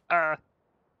 Ah.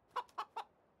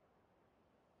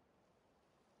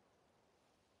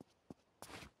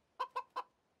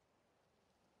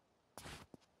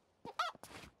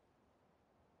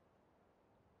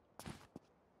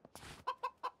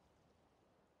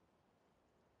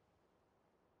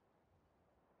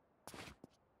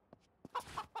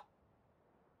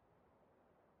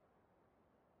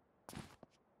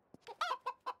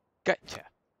 Gotcha.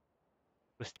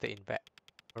 Rooster in back.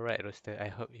 Alright, Rooster, I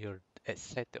hope you're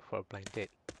excited for a blind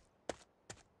date.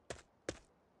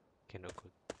 Cannot go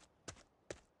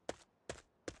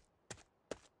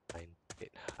blind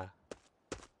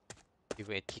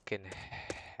Even a chicken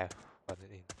have fallen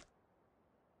in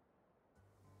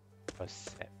or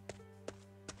set.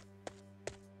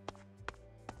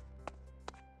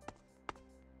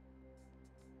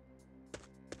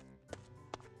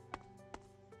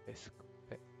 Let's go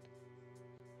back.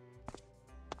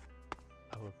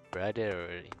 Our brother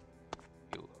in you.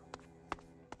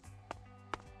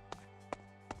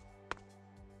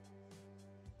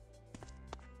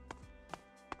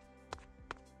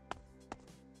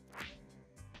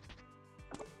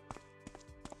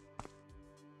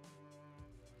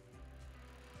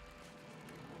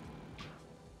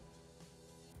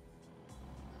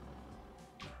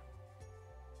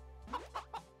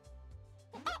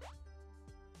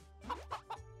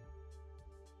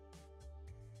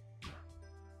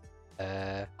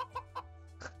 Uh,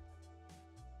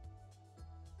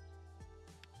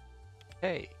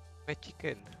 hey, my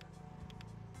chicken.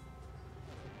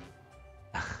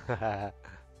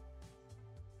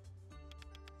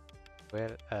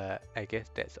 Well, I guess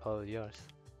that's all yours.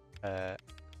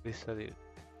 Please sorry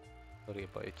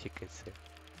about your chicken, sir.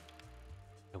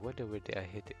 I wonder where did I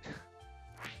hit it.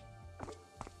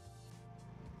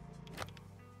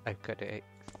 I've got the eggs.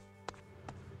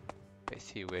 Let's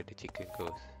see where the chicken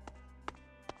goes.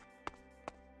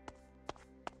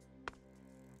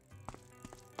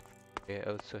 I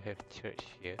also have church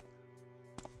here.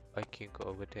 I can go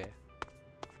over there.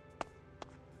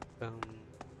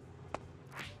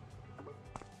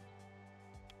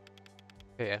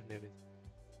 Hey, I've never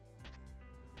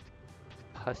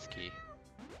husky.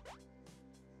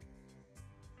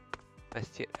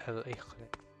 مسجد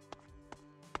الإخلاء.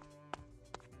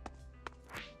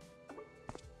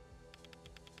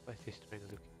 What's this train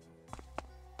looking?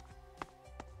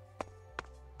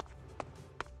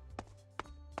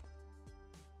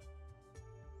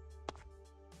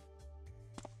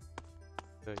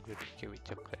 So you're okay with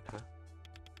chocolate, huh?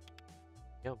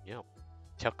 Yum yum.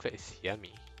 Chocolate is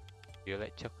yummy. Do you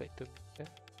like chocolate too,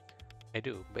 mister? I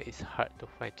do, but it's hard to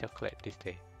find chocolate this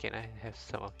day. Can I have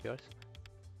some of yours?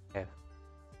 Have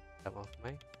some of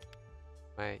mine?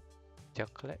 My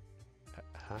chocolate?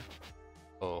 Huh?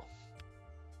 Oh.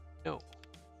 No.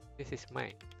 This is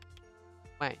mine.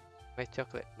 Mine. My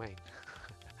chocolate, mine.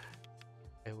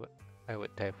 I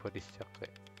would die for this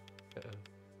chocolate.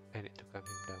 I need to calm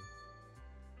him down.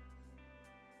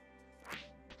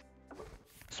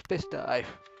 Space dive!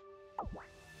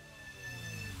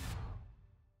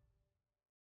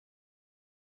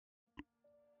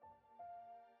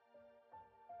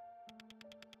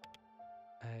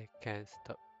 I can't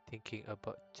stop thinking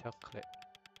about chocolate.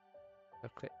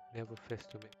 Chocolate never fails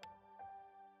to me.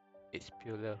 It's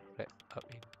pure love wrapped up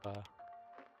in bar.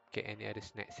 Get any other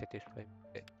snack satisfy me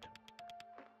that too.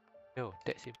 No,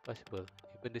 that's impossible.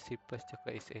 Even the simplest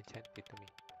chocolate is enchanting to me.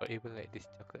 Or even like this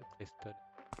chocolate crystal.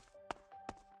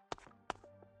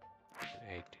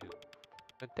 I do.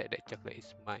 Don't take that chocolate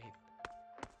is mine.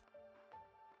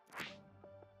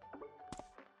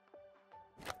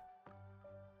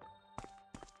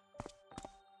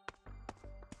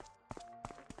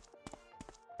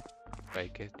 I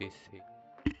guess this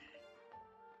is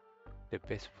the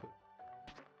best food.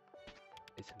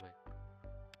 It's mine.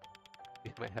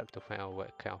 This might help to find out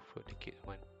what kind of food the kids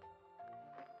want.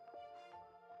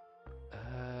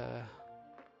 Uh,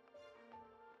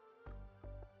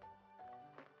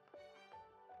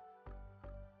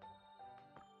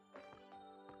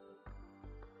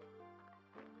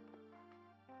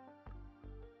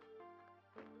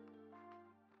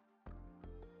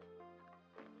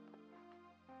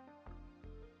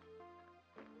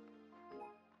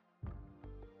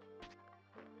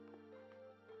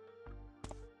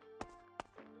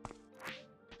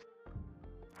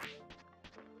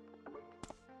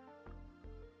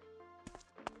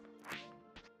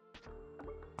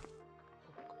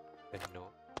 no.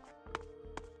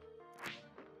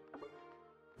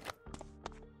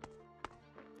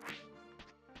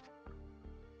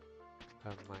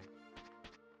 Mine.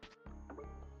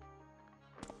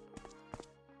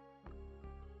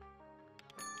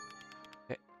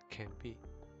 That can be.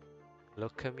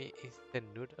 Lokami instant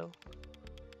noodle?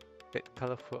 Red,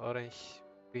 colorful, orange,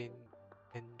 green,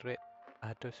 and red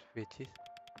are those veggies.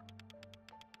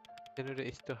 The noodle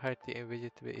is too hearty and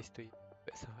vegetable is too yummy,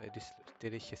 but somehow this looks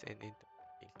delicious and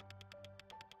interesting.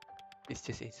 It's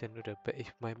just instant noodle, but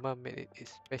if my mom made it,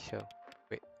 it's special.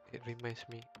 Wait, it reminds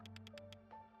me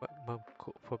what mom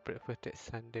cooked for breakfast that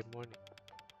Sunday morning.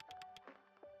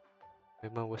 My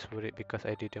mom was worried because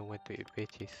I didn't want to eat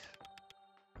veggies.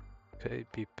 Could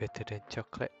it be better than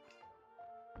chocolate?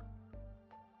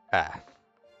 Ah,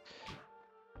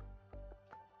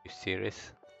 you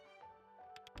serious?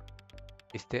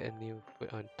 Is there a new food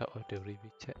on top of the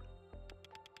review chat?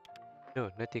 No,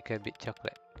 nothing can beat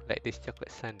chocolate. Like this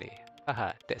chocolate sundae.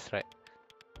 Haha, that's right.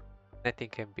 Nothing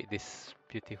can beat this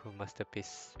beautiful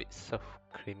masterpiece. Sweet, soft,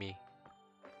 creamy.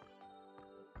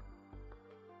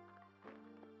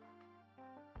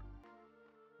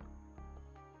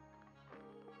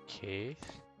 Okay.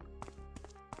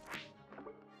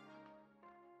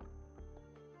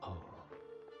 Oh.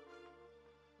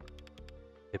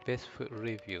 The best food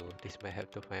review. This might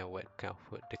have to find what kind of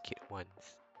food the kid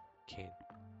wants. Okay.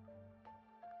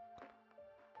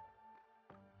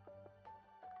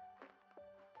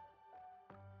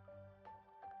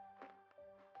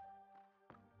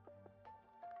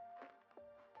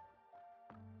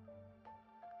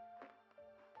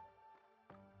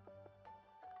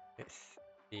 Let's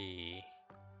see.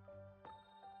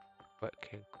 What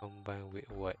can combine with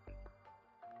what?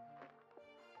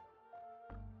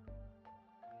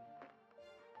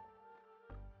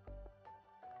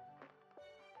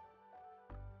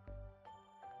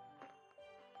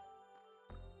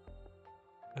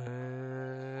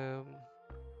 Um,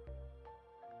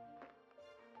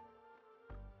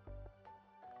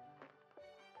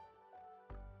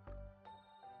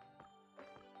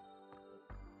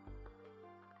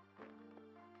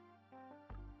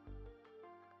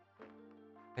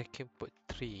 I can put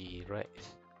 3, right?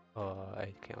 Or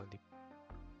I can only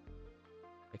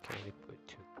put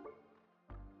 2.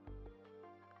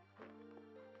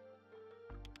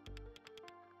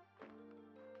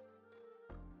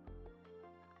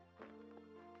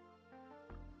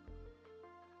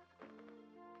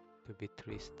 To be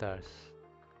 3 stars.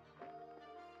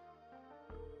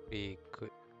 3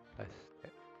 good plus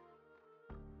that.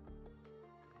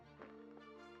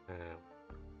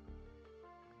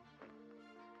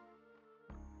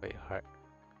 Quite hard.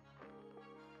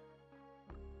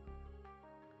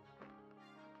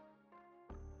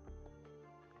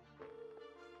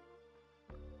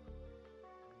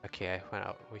 Okay, I found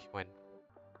out which one.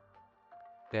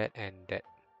 That and that.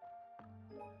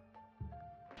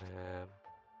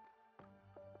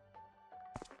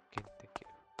 Can take it.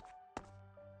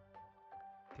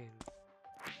 Then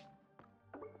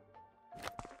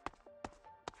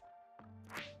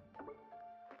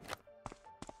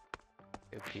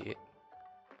that'll be it.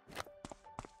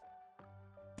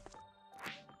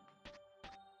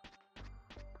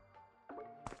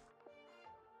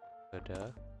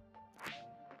 Soda.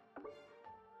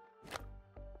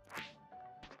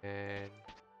 And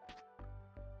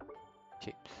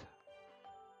chips.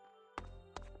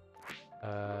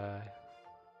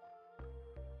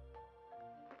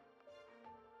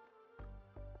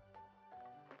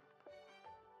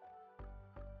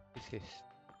 This is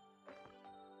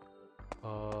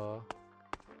oh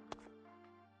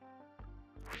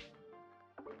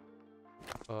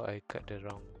I got the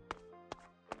wrong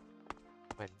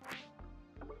one.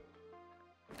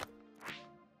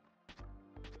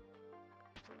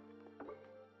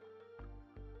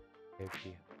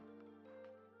 Maybe.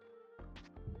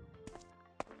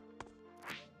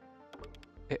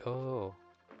 Oh.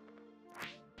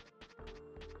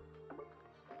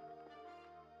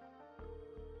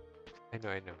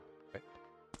 I know. But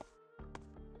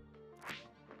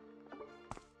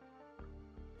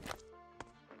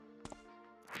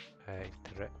I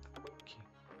interact. Okay.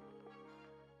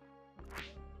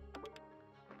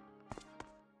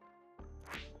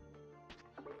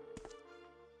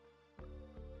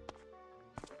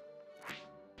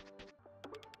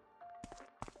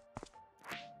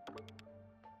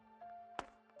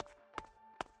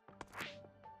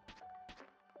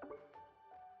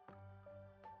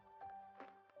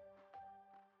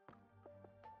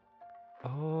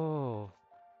 Oh.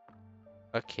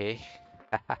 Okay.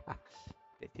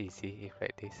 That's easy if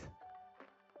like this.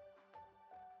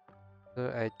 So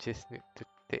I just need to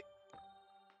take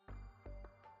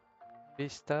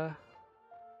Vista.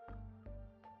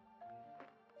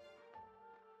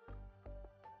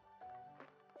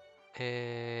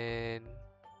 And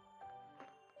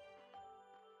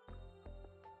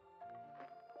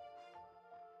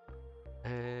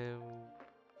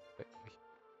wait,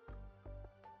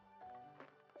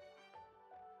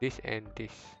 this and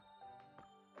this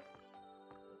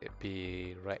should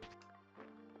be right.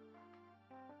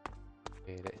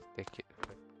 Okay, let's take it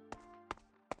first.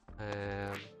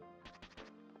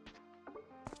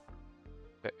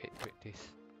 Wait, this.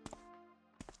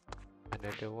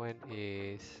 Another one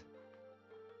is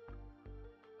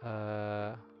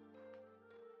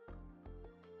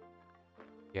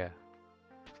yeah.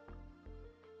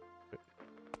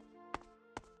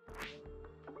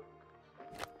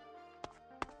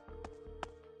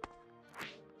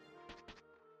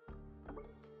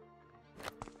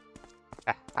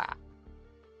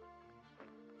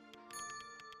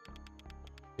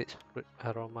 Its fruit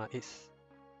aroma is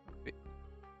sweet,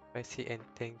 spicy and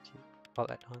tangy all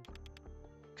at once.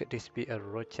 Could this be a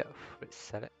rojak fruit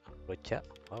salad? Rojak?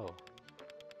 Oh.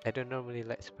 I don't normally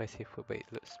like spicy food, but it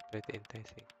looks pretty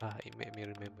enticing. Ah, it made me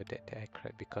remember that day I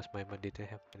cried because my mom didn't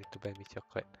have money to buy me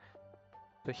chocolate.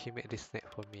 So she made this snack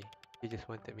for me. She just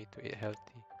wanted me to eat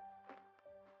healthy.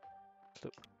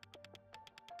 Look,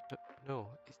 no,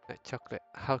 it's not chocolate.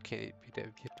 How can it be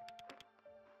that beautiful?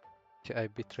 Should I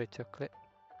betray chocolate?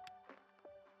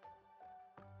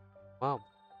 Mom.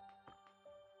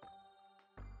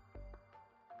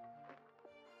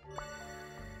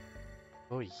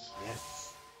 Oh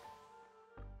yes.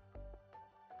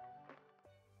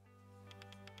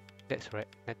 That's right.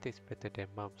 Nothing's better than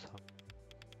mom's home.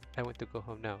 I want to go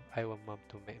home now. I want mom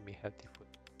to make me healthy food.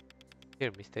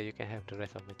 Here, mister, you can have the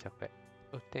rest of my chocolate.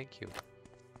 Oh, thank you.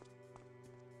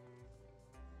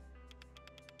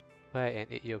 Bye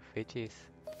and eat your veggies.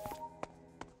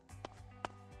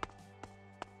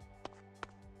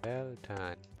 Well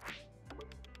done.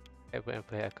 Every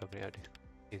employee are coming out this.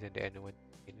 Isn't there anyone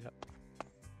to clean it up?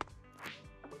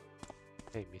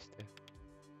 Hey, mister.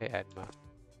 Hey, Admiral.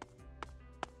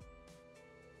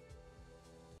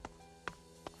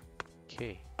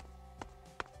 Okay.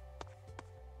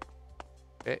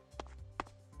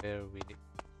 Where we need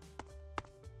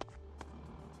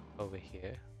over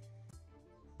here.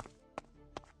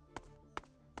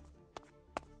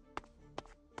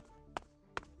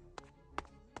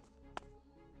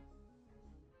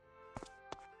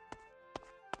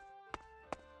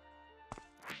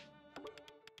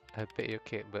 I bet you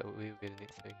cake, but we will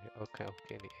need something. All kind of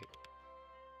candy egg.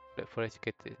 Black forest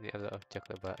gateu need a lot of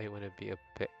chocolate bar. I wanna be a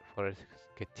black forest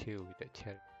gateu with a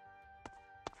cherry.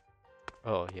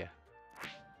 Oh yeah.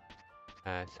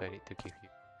 So I need to give you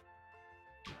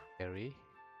cherry.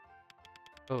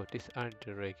 Oh, these aren't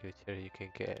the regular cherry you can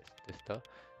get at the store,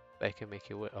 but I can make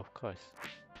it work, of course.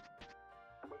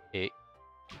 Egg.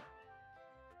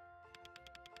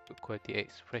 Good quality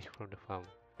eggs, fresh from the farm.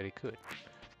 Very good.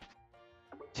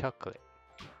 Chocolate.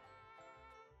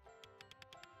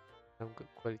 Some good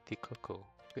quality cocoa.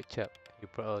 Good job. You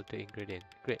brought all the ingredients.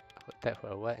 Great. Hold that for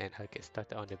a while and I'll get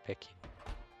started on the baking.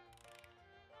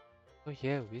 Oh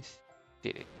yeah, we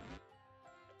did it.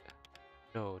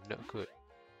 No, not good.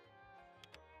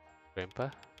 Grandpa?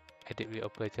 I did really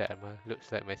apologize, Admiral.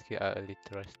 Looks like my skills are a little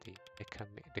rusty. I can't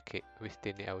make the cake. We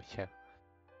still need our chef.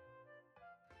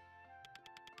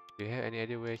 Do you have any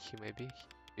idea where she might be?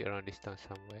 Be around this town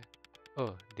somewhere.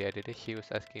 Oh, the other day she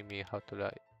was asking me how to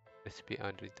like recipe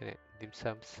on the internet. Dim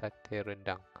sum satay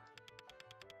rendang.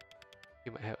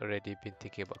 You might have already been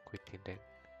thinking about quitting then.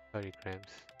 Sorry,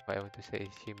 Grams. What I want to say is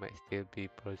she might still be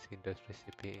browsing those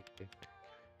recipes in the...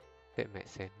 That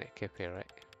makes sense. That cafe,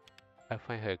 right? I'll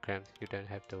find her, Grams. You don't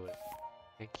have to worry.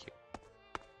 Thank you.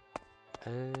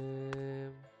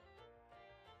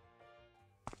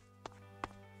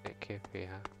 That cafe,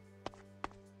 huh?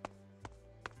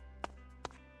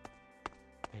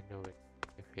 I know what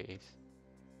cafe is.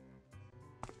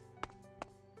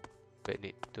 But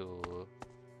need to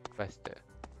faster.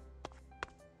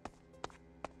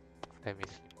 Time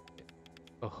is limited.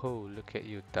 Oh ho, look at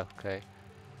you, tough guy.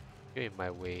 You're in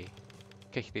my way.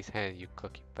 Catch this hand, you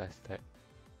cocky bastard.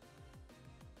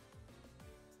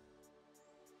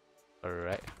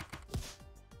 Alright.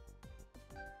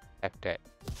 Have that.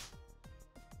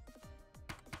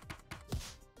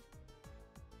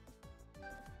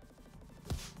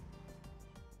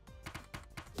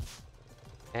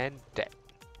 And that.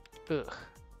 Ugh,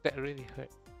 that really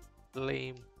hurt.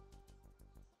 Lame.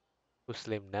 Who's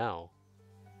lame now?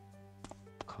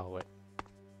 Coward.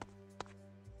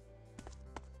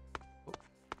 Oh,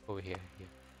 over here, here.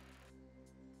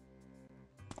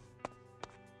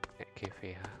 That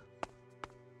cafe, huh?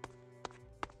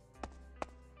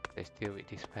 Let's deal with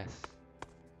this fast.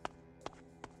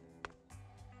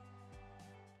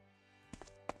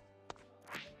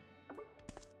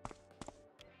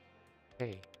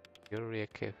 Hey, you're real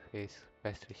cafe's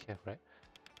pastry chef, right?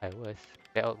 I was.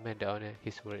 That old man, the owner,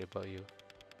 he's worried about you.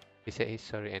 He said he's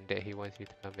sorry and that he wants you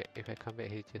to come back. If I come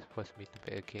back, he just forced me to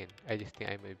bake again. I just think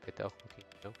I might be better off cooking,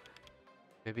 you know?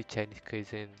 Maybe Chinese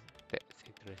cuisine, that's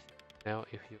interesting. Now,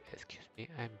 if you excuse me,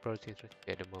 I'm browsing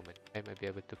recipe at the moment. I might be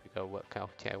able to figure out what kind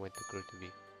of chicken I want to grow to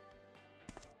be.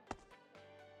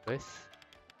 First,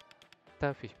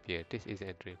 starfish beer. This isn't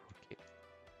a drink for kids.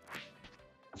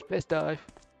 Space dive!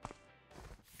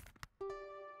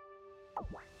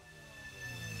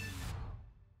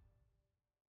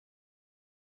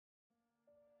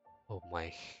 Oh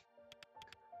my.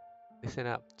 Listen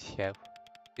up, chef.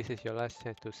 This is your last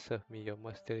chance to serve me your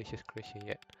most delicious creation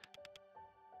yet.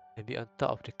 And be on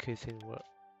top of the cuisine world.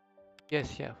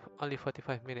 Yes, chef. Only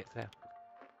 45 minutes left.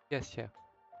 Yes, chef.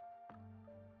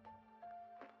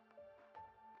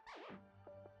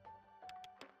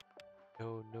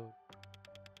 No, no.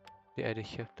 The other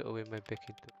chef took away my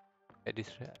baking tool. At this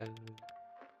rate,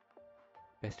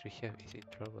 pastry chef is in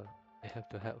trouble. I have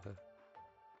to help her.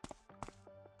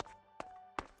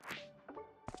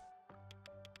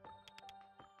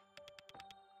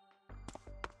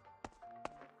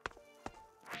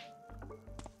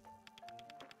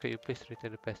 Could you please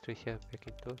return the pastry chef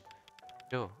baking tool?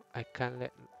 No, I can't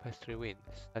let pastry win.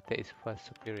 Satay is far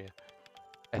superior.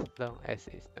 As long as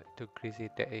it's not too greasy,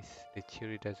 that is, the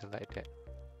jury doesn't like that.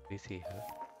 Greasy, huh?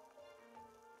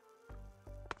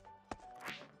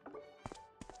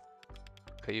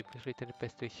 Could you please return the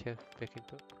pastry chef baking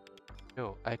tool?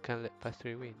 No, I can't let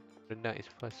pastry win. Rendang is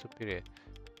far superior.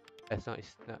 As long as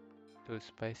it's not too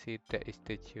spicy, that is,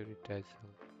 the jury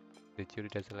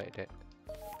doesn't like that.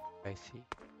 I see.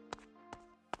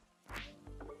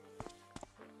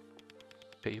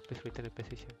 Could you please return the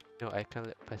pastry chef? No, I can't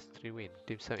let pastry win.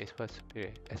 Dim sum is far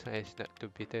superior. As long as it's not too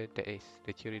bitter, that is,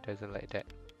 the jury doesn't like that.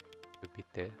 Too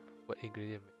bitter? What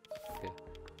ingredient makes bitter?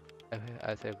 I've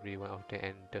asked every one of them,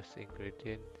 and those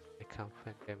ingredients, I can't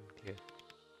find them here.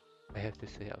 I have to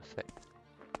search outside.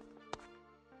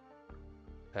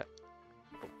 Oh,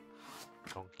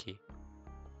 wrong key.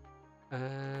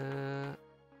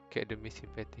 Get the missing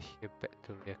package here back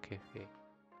to Ria Cafe.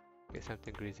 Get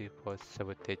something greasy for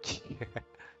sabotage.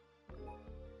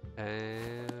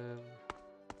 um,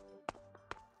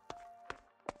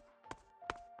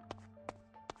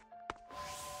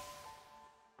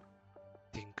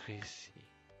 something greasy.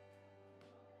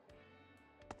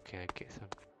 Can I get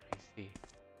something greasy?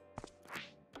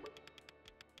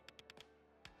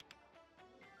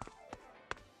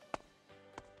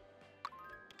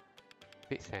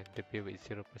 Quicksand, the beer with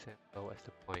 0%. Oh, what's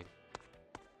the point?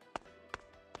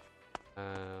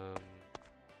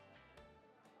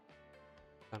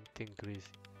 Something greasy.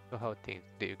 So how things?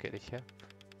 Did you get the chef?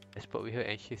 I spoke with her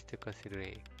and she's still considering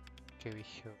it. Can we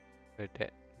show her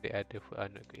that the other food are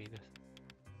not good enough?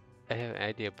 I have an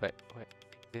idea, but what?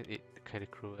 Isn't it kind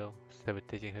of cruel,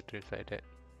 sabotaging her dreams like that?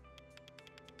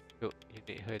 Look, you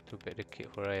need her to bake the cake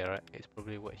for Raya, right? It's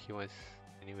probably what she wants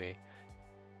anyway.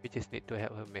 We just need to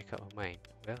help her make up her mind.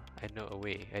 Well, I know a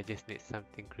way. I just need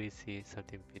something greasy,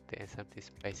 something bitter, and something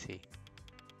spicy.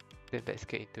 Then let's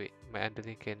get into it. My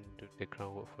underling can do the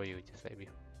groundwork for you, just like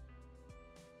before.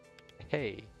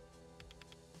 Hey!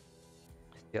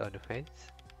 Still on the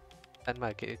fence?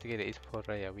 Admiral, get it together. It's for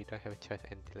Raya. We don't have a choice,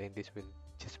 and delaying this will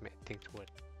just make things worse.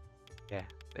 Yeah,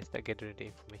 let's start gathering the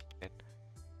information then.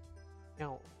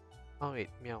 Meow. Oh wait,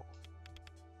 meow.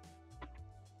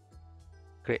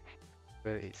 Great.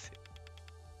 Where is it?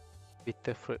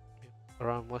 Bitter fruit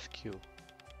around Moscow.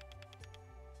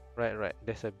 Right.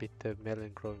 There's a bitter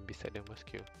melon growing beside the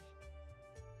Moscow.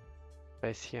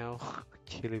 Spicy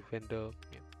chili vendor.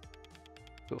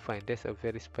 Good find. There's a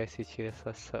very spicy chili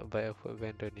sauce sold by a food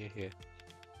vendor near here.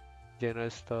 General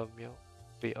store meow.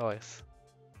 3 oils.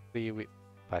 Free with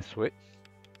password.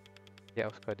 Yeah,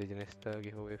 of course the general store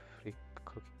give away free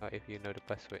cooking oil if you know the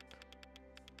password.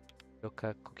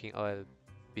 Local cooking oil,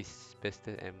 best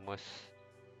and most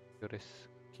purest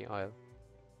cooking oil.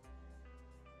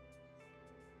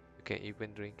 You can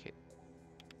even drink it.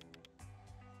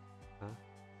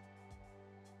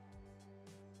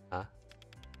 Huh?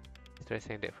 Try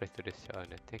saying that phrase to the shop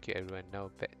owner. Thank you everyone.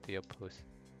 Now back to your post.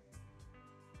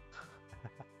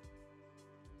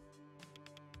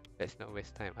 Let's not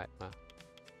waste time, Atma.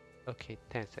 Okay,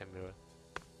 thanks, Admiral.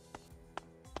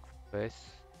 First,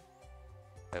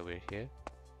 we're here.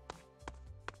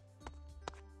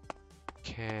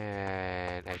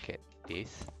 Can I get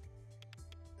this?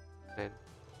 Then,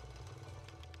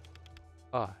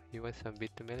 you want some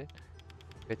bitter melon?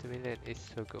 Bitter melon is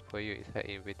so good for you. It's high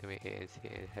in vitamin A and C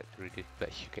and helps to reduce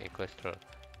blood sugar and cholesterol.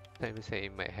 Some even say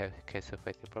it might have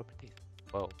cancer-fighting properties.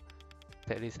 Wow.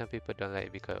 Sadly, some people don't like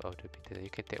it because of the bitter. You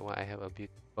can take one. I have a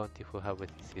bountiful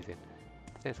harvest season.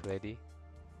 Thanks, lady.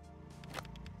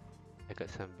 I got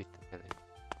some bitter melon.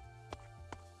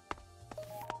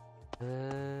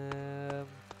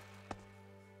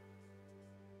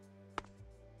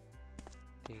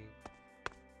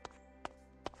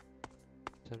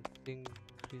 Something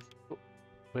crazy. Oh,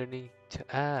 burning.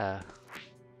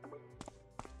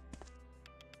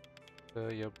 So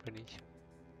your burning.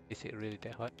 Is it really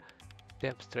that hot?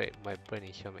 Damn straight, my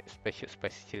burning shall make special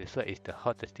spicy chili. So it's the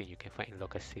hottest thing you can find in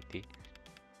local city.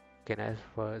 Can I ask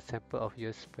for a sample of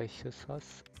your special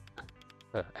sauce?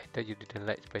 I thought you didn't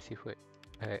like spicy food.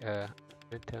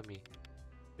 Don't tell me.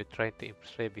 You're trying to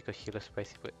impress her because she loves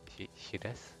spicy food. She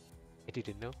does? I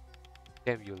didn't know.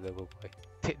 Damn you, lover boy.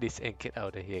 Take this and get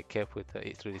out of here. Careful,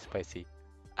 it's really spicy.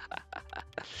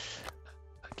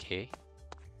 Okay.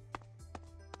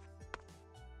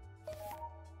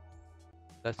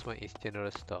 Last one is general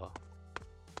store.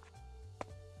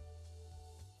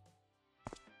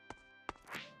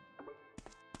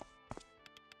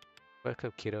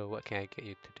 Welcome, kiddo. What can I get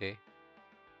you today?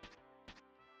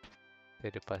 Say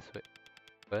the password.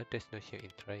 Well, there's no shame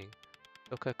in trying.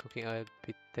 Local cooking oil,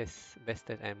 best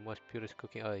and most purest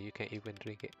cooking oil. You can even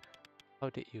drink it. How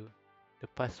did you? The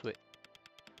password.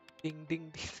 Ding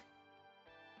ding ding.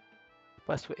 The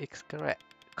password is correct.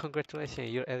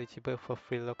 Congratulations, you're eligible for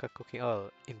free local cooking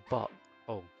oil in bulk.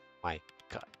 Oh my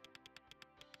god.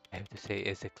 I have to say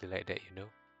exactly like that, you know.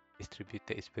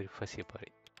 Distributor is very fussy about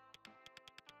it.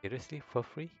 Seriously, for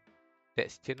free?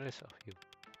 That's generous of you.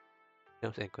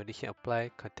 Terms and conditions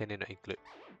apply, container not include.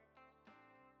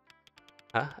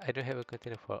 Huh? I don't have a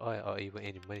container for oil or even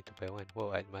any money to buy one.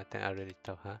 Whoa, at my time I already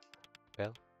tough, huh?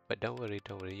 Well, but don't worry,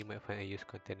 you might find a used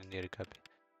container near the garbage.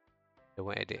 The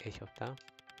one at the edge of town?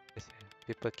 Yes,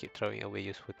 people keep throwing away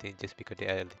useful things just because they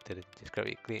are litter. Just grab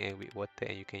it clean and with water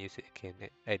and you can use it again.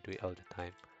 I do it all the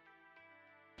time.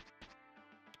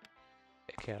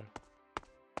 Take care.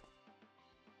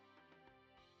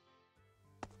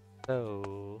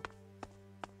 So,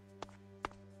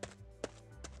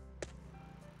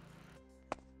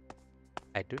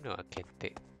 I do know I can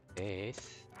take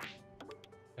this.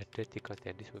 A dirty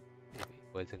container, this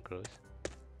wasn't gross.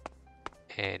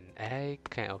 And I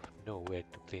kind of know where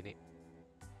to clean it.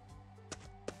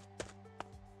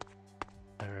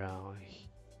 Around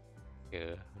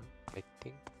here, I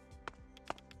think.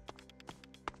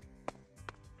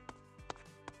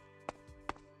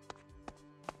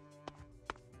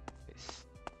 Let's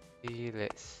see,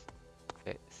 let's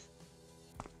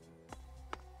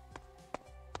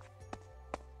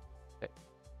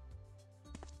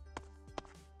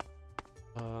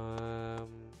um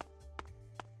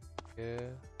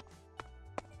here.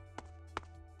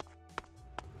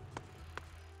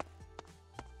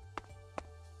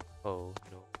 Oh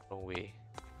no, wrong way.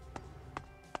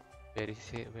 Where is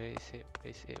it? Where is it?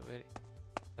 Where is it? Where?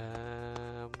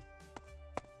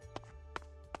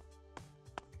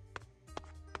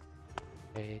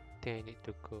 I think I need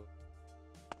to go.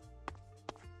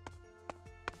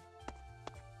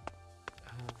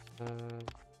 Um,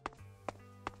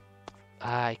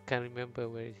 I can't remember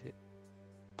where is it.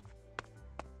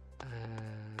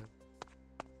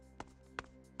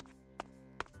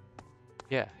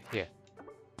 Yeah, here.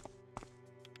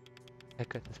 I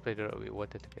got to spray the rock with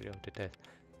water to get rid of the dust.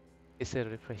 It's a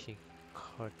refreshing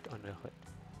hot on the hot.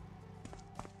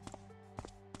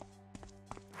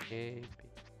 Maybe.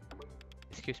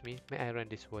 Excuse me, may I run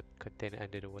this water container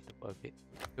under the water for a bit?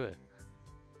 Sure.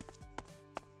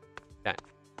 Done.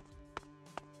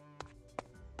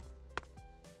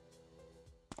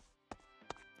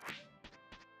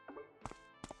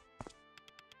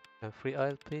 Some free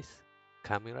oil, please.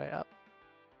 Coming right up.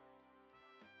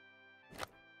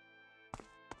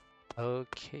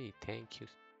 Okay, thank you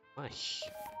so much.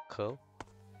 Cool.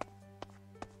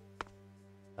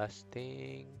 Last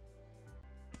thing.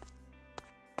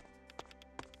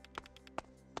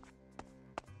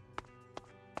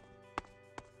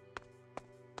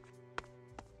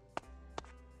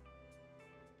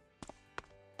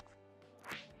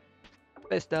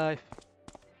 Let's dive.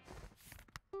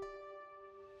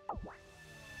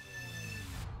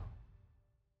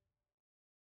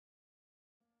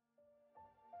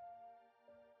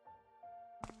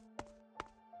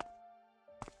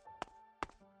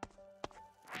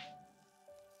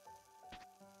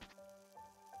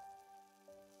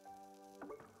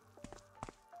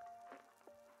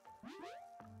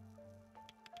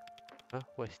 Huh?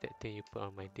 What's that thing you put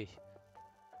on my dish?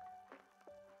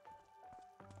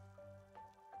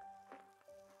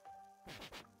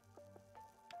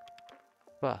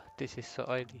 Wow, this is so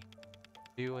oily.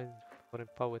 Do you want foreign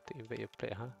power to invade your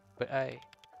plate, huh? But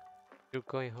you're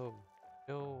going home.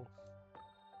 No.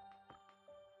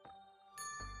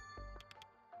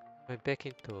 My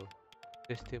backing tool.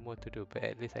 There's still more to do, but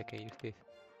at least I can use this.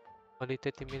 Only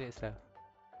 30 minutes left.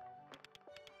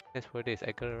 As for this,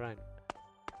 I gotta run.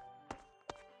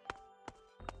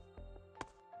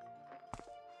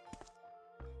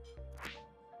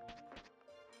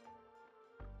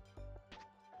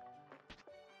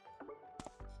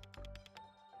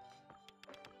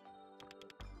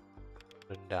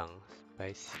 Rendang,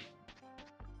 spicy.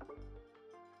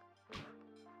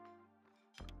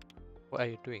 What are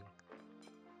you doing?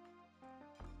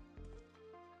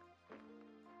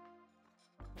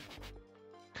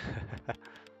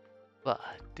 Wow,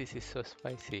 this is so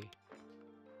spicy.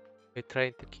 You're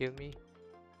trying to kill me?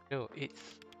 No, it's...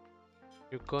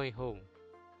 You're going home.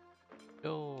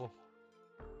 No.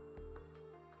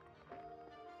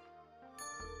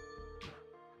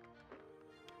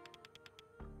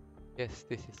 Yes,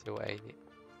 this is what I need.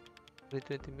 Only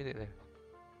 20 minutes left.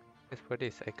 As for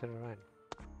this, I can run.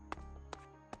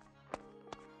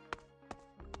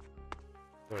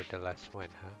 You're the last one,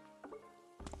 huh?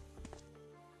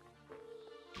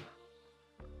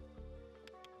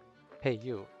 Hey,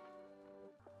 you.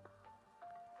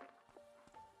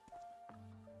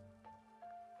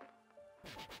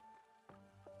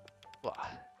 Wow,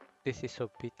 this is so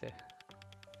bitter.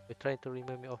 You're trying to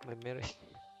remind me of my marriage.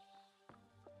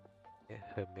 Yeah,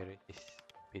 her marriage is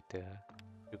bitter, huh?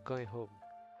 You're going home.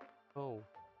 Oh,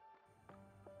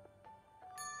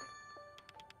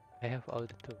 I have all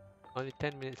the two. Only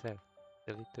 10 minutes left.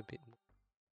 A little bit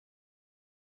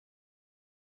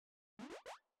more.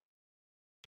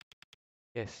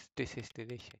 Yes, this is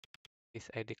delicious. This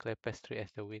I declare pastry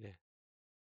as the winner.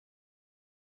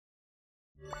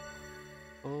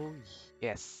 Oh,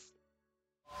 yes.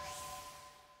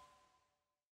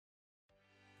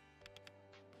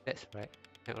 That's right.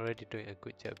 I'm already doing a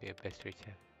good job being a pastry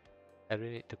chef. I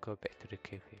really need to go back to the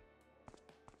cafe.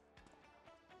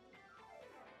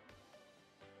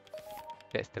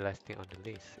 That's the last thing on the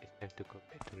list. It's time to go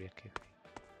back to the cafe.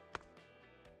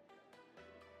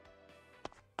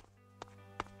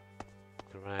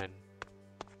 To run.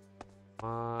 Come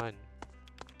on.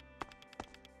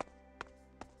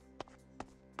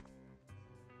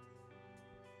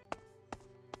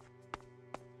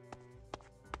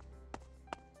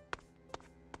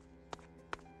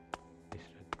 Please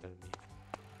don't tell me.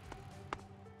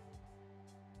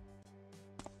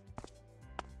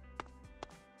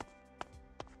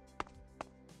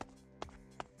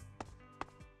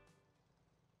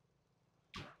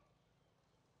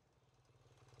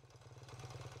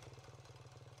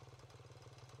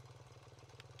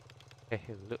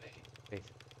 Hey, look, hey, please.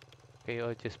 Can you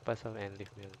all just pass off and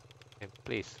leave me alone? And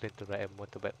please learn to ride a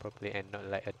motorbike properly and not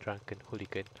like a drunken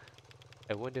hooligan.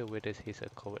 I wonder whether he's a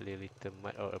cowardly little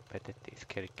mutt or a pathetic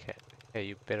scary cat. Hey,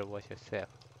 you better watch yourself.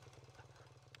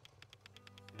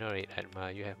 Ignore it,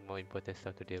 Admiral. You have more important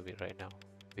stuff to deal with right now.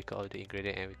 We got all the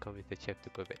ingredients and we convinced the chef to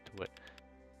go back to work.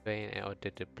 Go in and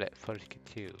order the black forest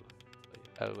Gateu.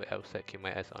 I'll wait outside, keep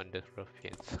my eyes on the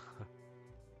ruffians.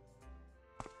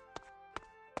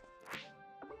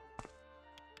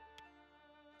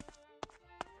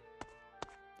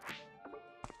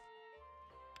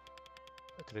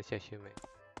 Go to the chef, man.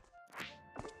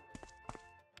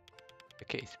 The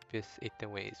cake is best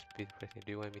eaten when it's been frozen.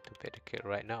 Do you want me to bake the cake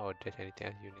right now or there's anything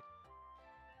else you need?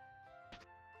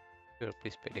 Sure,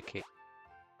 please bake the cake.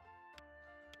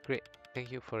 Great,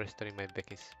 thank you for restoring my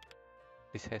baking.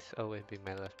 This has always been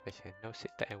my last passion. Now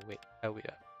sit tight and wait. I'll be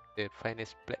up. The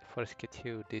finest black forest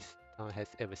Gateu this town has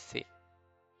ever seen.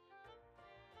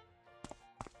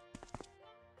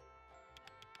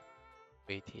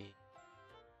 Waiting.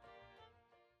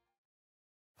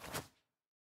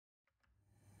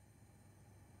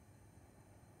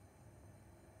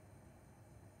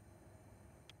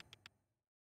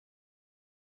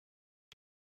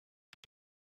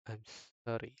 I'm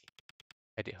sorry.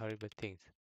 I did horrible things.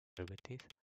 Horrible things?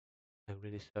 I'm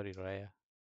really sorry, Raya.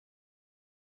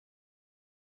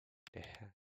 The hell?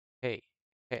 Hey,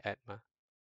 hey, Atma.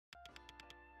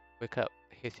 Wake up.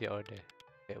 Here's your order.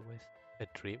 That was a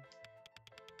dream?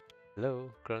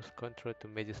 Hello, ground control to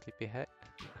Major Sleepyhead.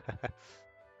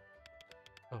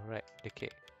 Alright, the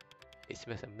cake. It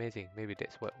smells amazing. Maybe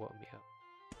that's what woke me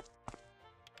up.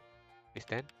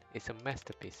 Understand? It's a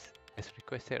masterpiece. As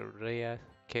requested, Raya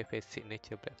Cafe's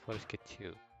signature Black Forest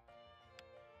Gateu.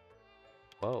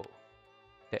 Whoa,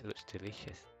 that looks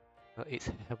delicious. Oh, it's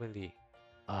heavenly.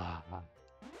 Ah,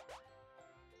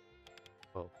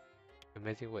 oh,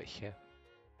 amazing work, chef.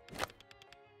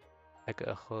 I got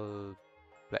a whole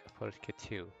Black Forest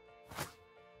Gateu.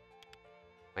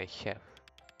 My chef.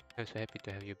 I'm so happy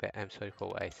to have you back. I'm sorry for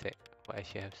what I said. What I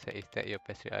should have said is that your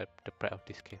pastry are the pride of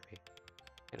this cafe.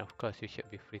 And of course, you should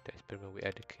be free to experiment with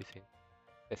other cuisine.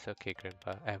 That's okay,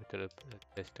 Grandpa. I have to learn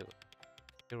this too.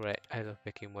 You're right. I love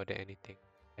baking more than anything.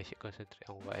 I should concentrate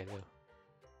on what I love.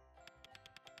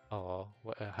 Oh,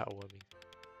 what a heartwarming.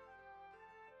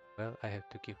 Well, I have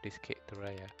to give this cake to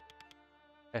Raya.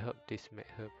 I hope this made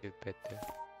her feel better.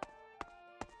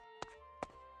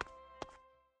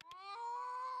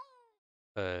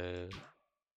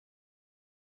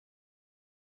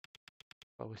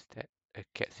 What was that? A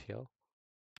cat's yell?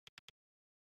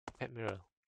 Admiral.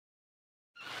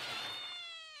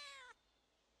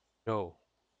 No.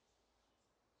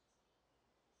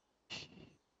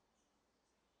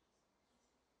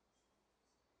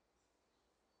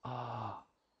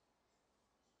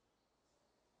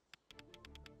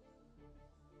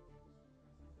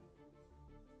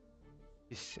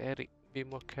 It's Eric. Be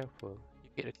more careful. You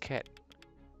hit a cat.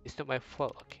 It's not my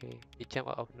fault, okay? It jumped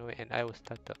out of nowhere and I was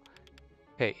startled.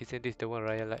 Hey, isn't this the one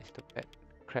Raya likes to pet?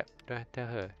 Crap, don't tell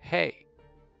her. Hey!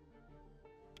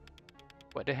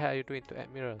 What the hell are you doing to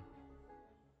Admiral?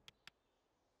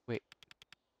 Wait.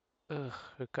 Ugh,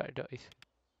 her guard dog is...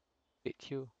 Did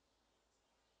you?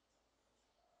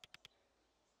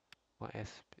 Want to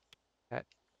that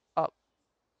up?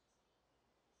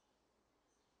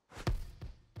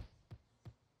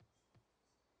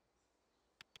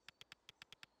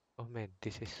 Oh man,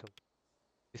 this is so...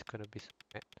 This is gonna be so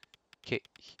mad. Okay,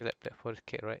 you like Black Forest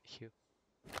cake, right? Here,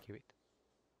 give it.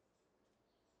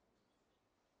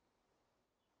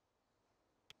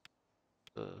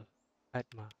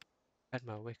 Adma.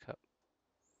 Adma, wake up.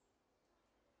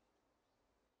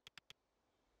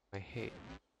 My head.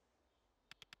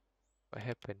 What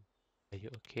happened? Are you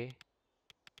okay?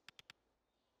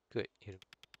 Good. You know,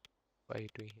 what are you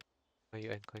doing here? Are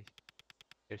you unconscious?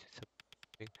 There's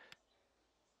something.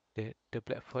 The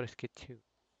Black Forest kid too.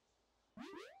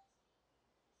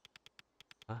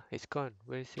 Huh? It's gone.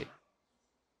 Where is it?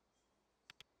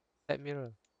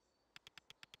 Admiral.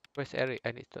 Where's Eric?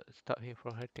 I need to stop him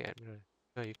from hurting Admiral.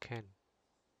 No, you can't.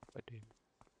 What do you mean?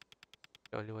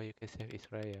 The only one you can save is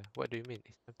Raya. What do you mean?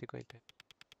 Is something going to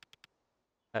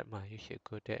happen? Adma, you should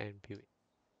go there and be with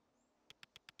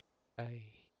I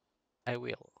I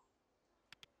will.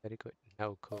 Very good.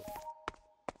 Now go.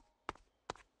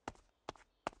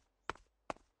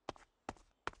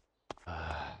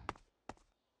 Ah.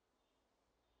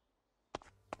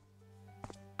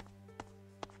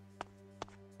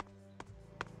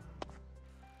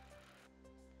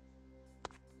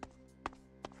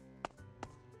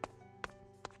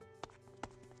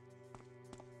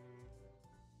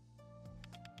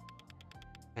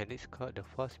 And it's called the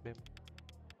false memory.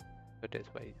 So that's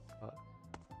why it's called.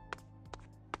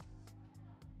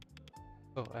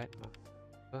 Oh, Adma.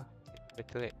 Huh? It's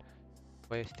better late.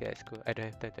 Why are you still at school? I don't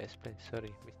have time to explain.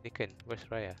 Sorry, Miss Nicken. Where's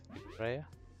Raya? Is it Raya?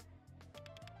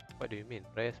 What do you mean?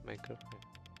 Raya's my girlfriend.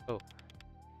 Oh,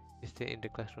 she's still in the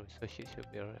classroom, so she should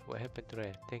be alright. What happened to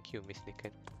Raya? Thank you, Miss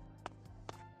Nicken.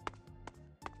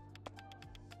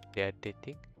 They are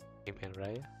dating? Him and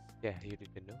Raya? Yeah, you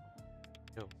didn't know?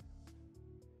 No.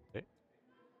 Right?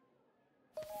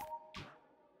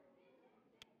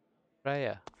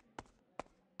 Raya,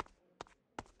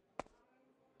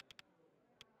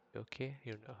 you okay?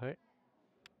 You're not hurt?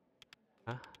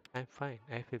 Huh? I'm fine.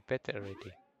 I feel better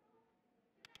already.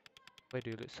 Why do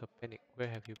you look so panicked? Where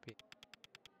have you been?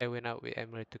 I went out with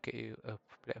Admiral to get you a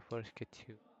Black Forest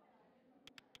Gateu.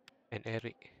 And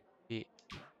Eric, the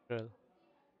girl.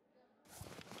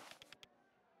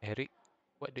 Eric?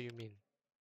 What do you mean?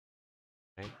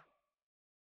 Right?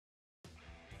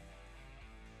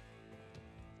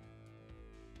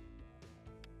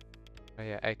 Oh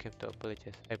yeah, I came to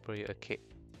apologize. I brought you a cake.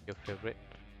 Your favorite?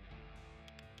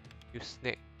 You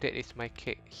snake. That is my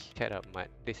cake. Shut up, Matt.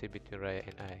 This is between Raya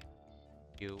and I.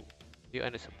 You are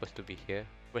not supposed to be here.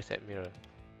 Where's Admiral?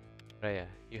 Raya,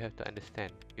 you have to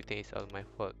understand. You think it's all my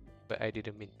fault, but I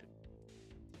didn't mean to.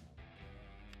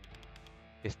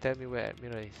 Just tell me where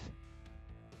Admiral is.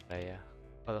 Raya,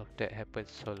 all of that happened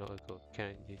so long ago.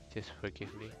 Can't you just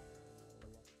forgive me?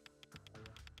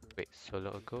 Wait, so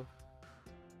long ago?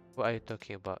 What are you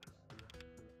talking about?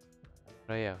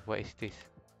 Raya, what is this?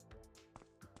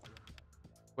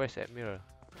 Where's Admiral?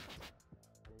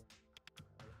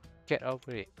 Get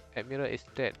over it. Admiral is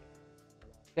dead.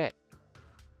 Dead.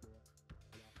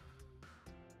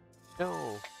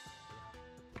 No.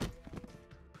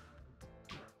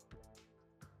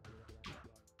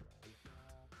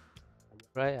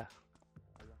 Raya,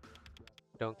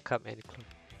 don't come any closer.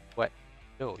 What?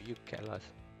 No, you get lost.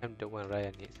 I'm the one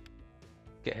Raya needs.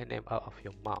 Get her name out of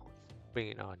your mouth. Bring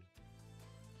it on.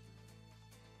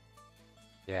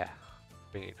 Yeah,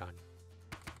 bring it on.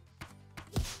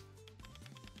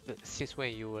 Since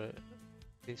when you were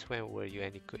Since when were you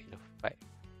any good in a fight?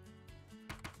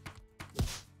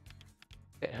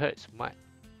 That hurts, Matt.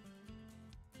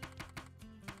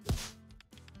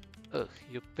 Ugh,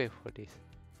 you pay for this.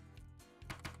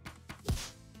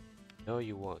 No,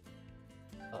 you won't.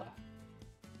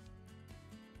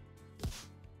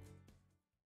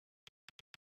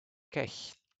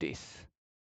 Catch this.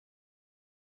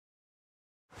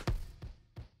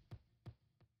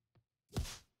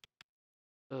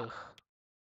 Ugh,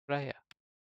 Raya,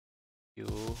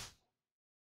 you.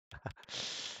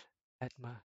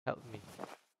 Atma, help me.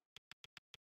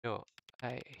 No,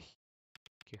 I.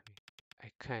 Give me.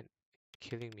 I can't.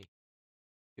 Killing me.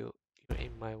 You're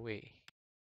in my way.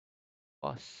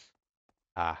 Boss.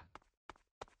 Ah,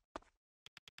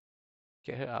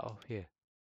 get her out of here.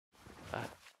 Ah,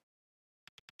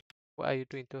 what are you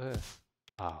doing to her?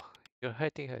 Oh, you're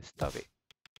hurting her. Stop it.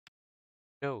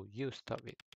 No, you stop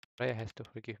it. Raya has to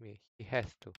forgive me. He has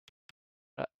to.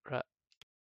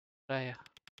 Raya,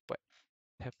 what's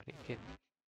happening again?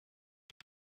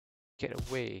 Get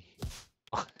away.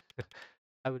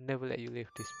 I will never let you leave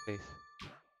this place.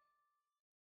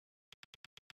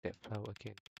 That flower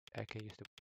again. I can use the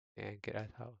and get us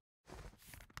out.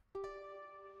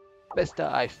 Let's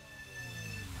dive.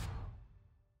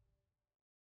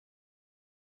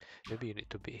 Maybe you need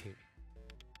to beat him.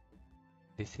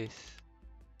 This is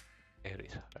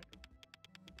Aries heart.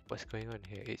 What's going on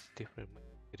here? It's different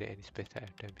than any space that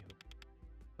I've done before.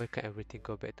 Why can't everything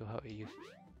go back to how it used to be?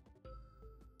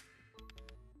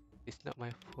 It's not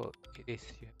my fault. It is.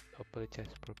 You have to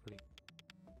apologize properly.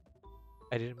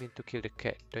 I didn't mean to kill the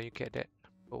cat. Don't you get that?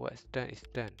 But what's done is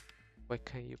done. Why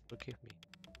can't you forgive me?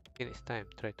 In its time,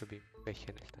 try to be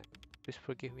patient next time. Please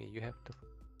forgive me. You have to.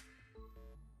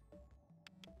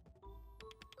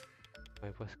 My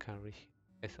voice can't reach you,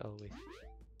 as always.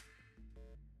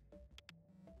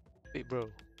 Hey bro.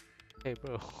 Hey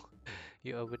bro.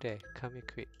 You over there. Come here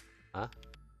quick. Huh?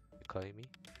 You calling me?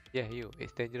 Yeah, you.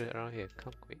 It's dangerous around here.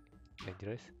 Come quick.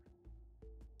 Dangerous?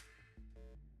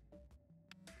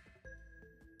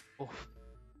 Oh.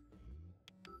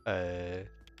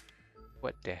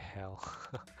 What the hell?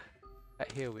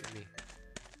 Right here with me.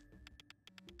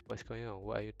 What's going on?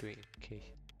 What are you doing? Okay.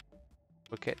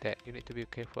 Forget that. You need to be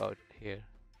careful out here,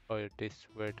 or this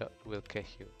weird dog will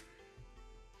catch you.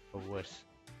 Or worse.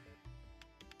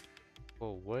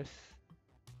 Oh, worse?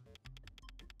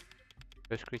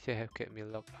 Those creatures have kept me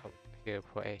locked up here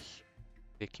for ages.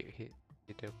 They keep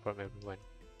hidden from everyone.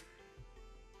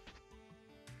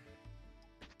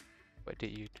 What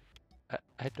did you do?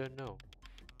 I don't know.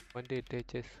 One day they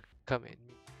just come at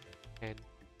me and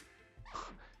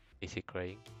is he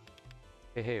crying?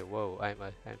 Hey, whoa, I'm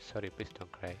sorry, please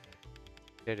don't cry.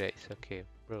 There, it's okay,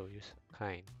 bro, you're so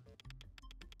kind.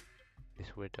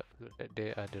 This weird dog,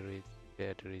 they are the reason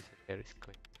there is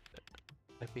going.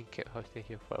 I've been kept hostage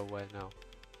here for a while now.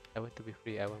 I want to be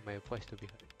free. I want my voice to be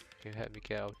heard. Can you help me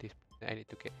get out of this? I need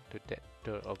to get to that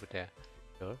door over there.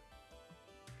 Door?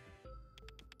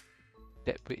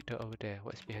 That big door over there.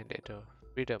 What's behind that door?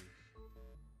 Freedom.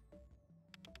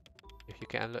 If you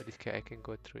can unlock this key, I can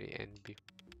go through it and be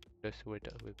close to where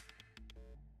the will.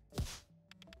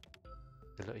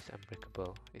 The lock is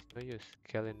unbreakable. It's no use.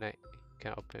 Kellen Knight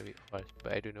can open it fast,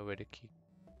 but I don't know where they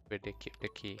keep the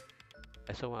key.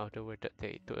 I saw one of the word that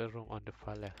they took a room on the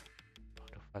far left. On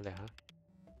the far left, huh?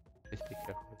 Please be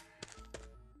careful.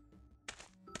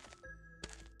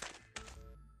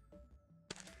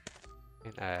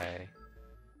 And I...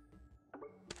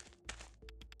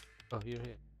 Oh, you're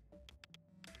here.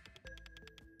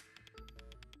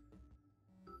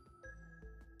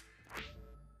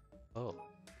 Oh.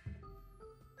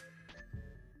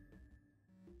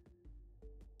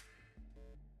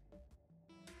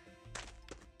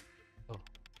 Oh.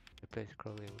 The place is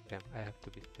crawling with them. I have to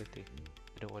be stealthy.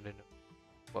 I don't want to know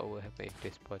what will happen if they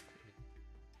spot me.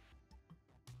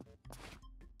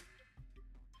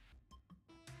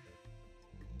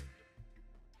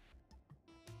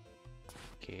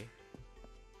 Okay.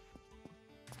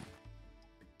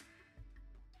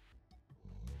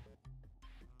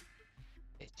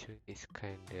 Actually, it's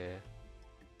kinda...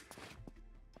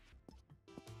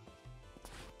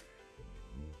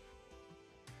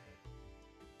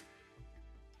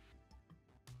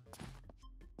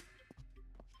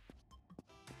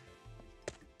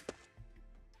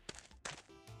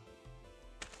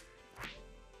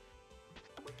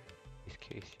 This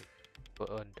case you put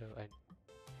on the...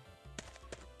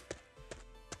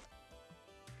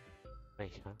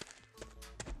 Nice, huh?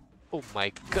 Oh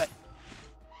my god!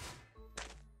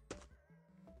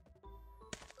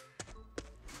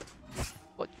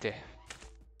 What the...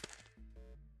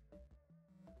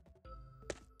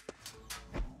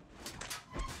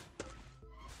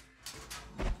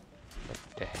 What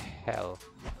the hell?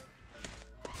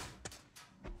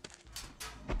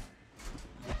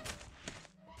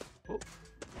 Oh!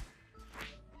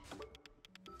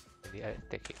 Maybe I'll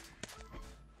take it.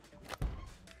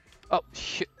 Oh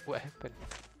shit! What happened?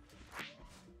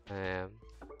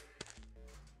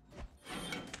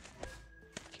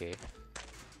 Okay.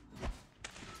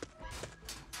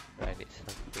 I need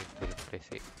something to replace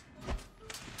it.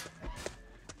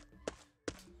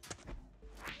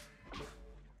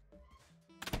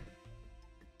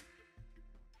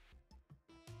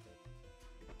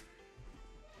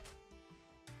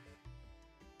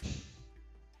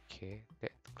 Okay,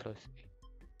 let's close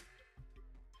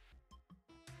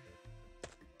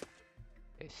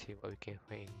it. Let's see what we can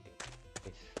find in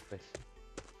this first.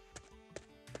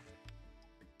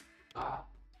 Ah,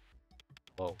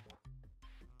 whoa.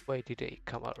 Why didn't it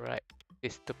come out right?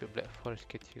 This stupid black forest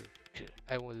Gateu.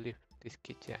 I will leave this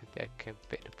kitchen until I can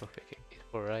bake the perfect cake. It's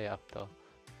for Raya after all.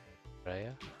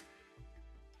 Raya?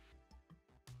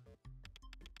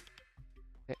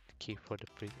 That key for the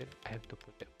prison. I have to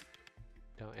put them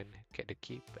down and get the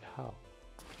key, but how?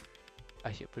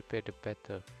 I should prepare the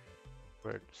better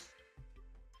words.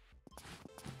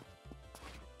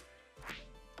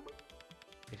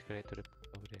 Let's connect to the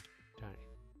over there. Darn it.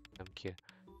 I'm here.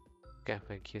 Can't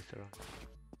find keys around.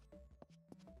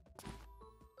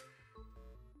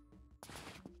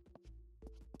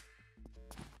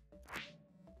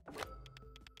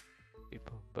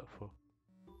 People, but for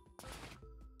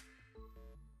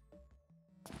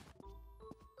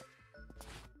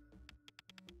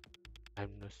I'm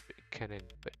no cannon,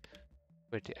 but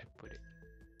where did I put it?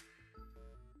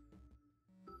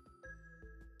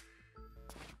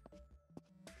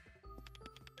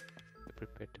 I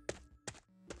prepared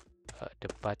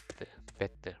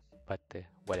the butter,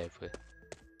 whatever.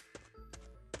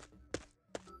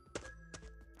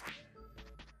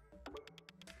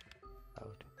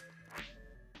 Out.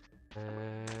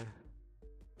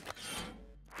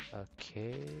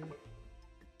 Okay.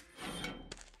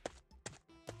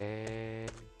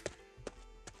 And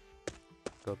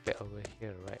go back over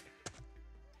here, right?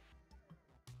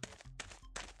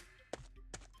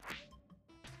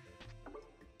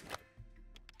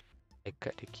 I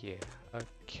got the key.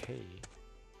 Okay.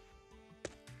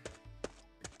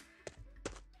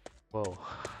 Whoa,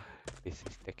 this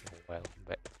is taking a while,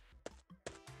 but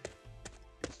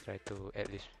let's try to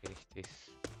at least finish this.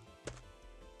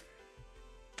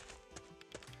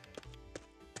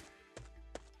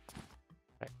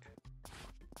 Right.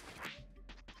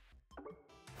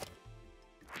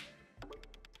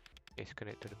 Let's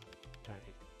connect to the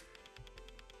target.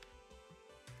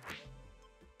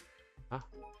 Huh?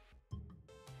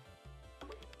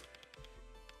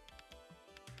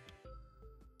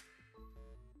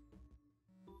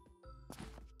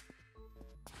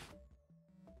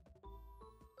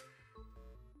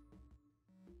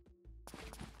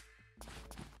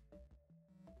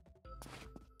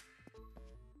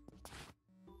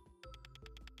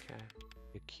 Okay,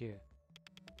 the key.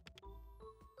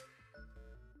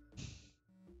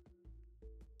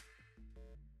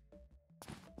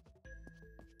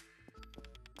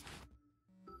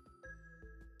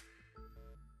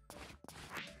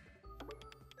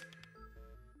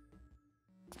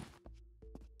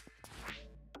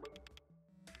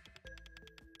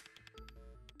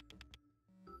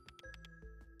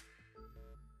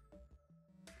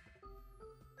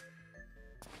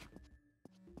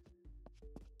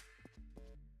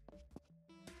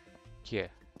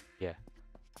 Here, yeah.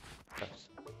 That's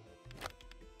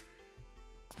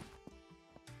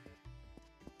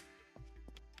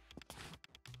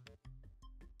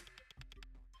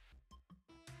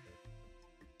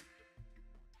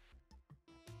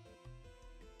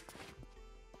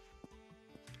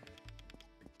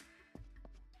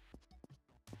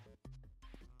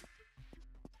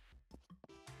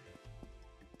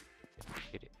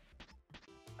did it.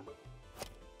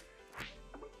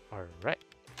 All right.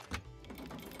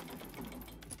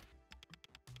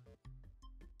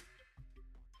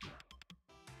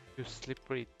 You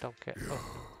slippery tomcat.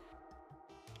 Oh,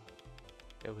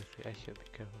 that was me. I should be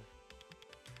careful.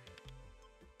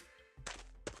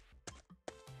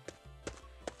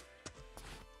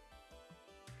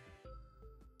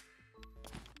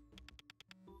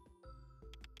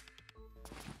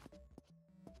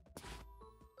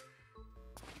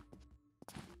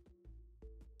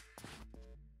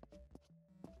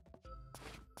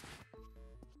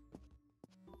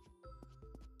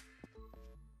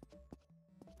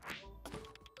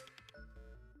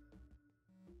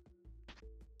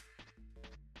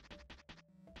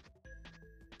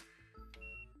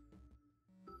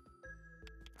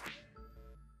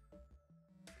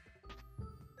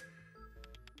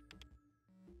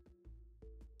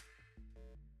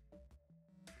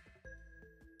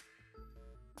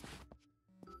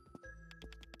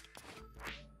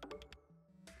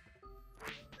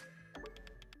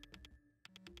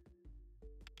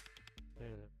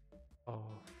 Oh,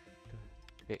 the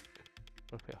big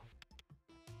perfect.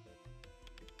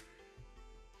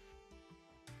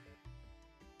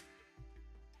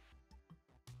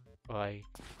 Oh, I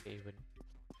can't even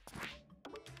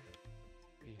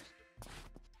use.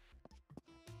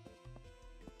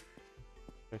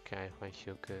 Where can I find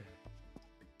sugar?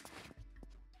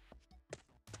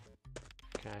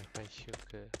 Can I find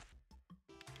sugar?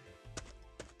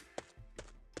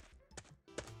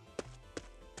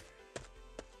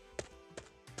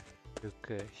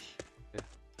 Sugar, sugar.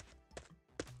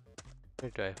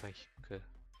 Where do I find sugar?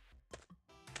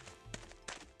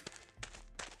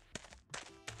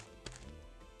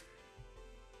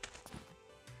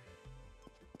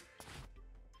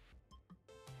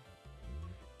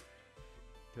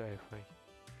 Do I find?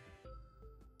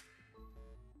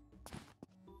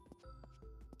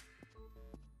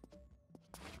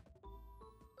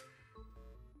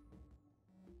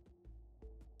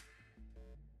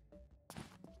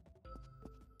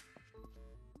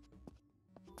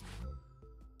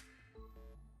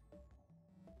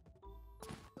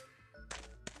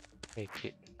 Take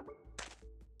it.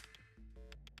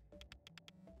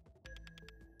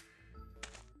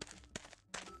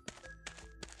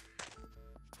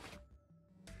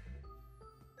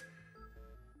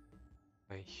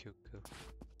 My sugar.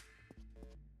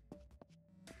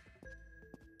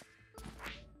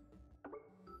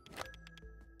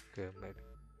 Sugar, maybe.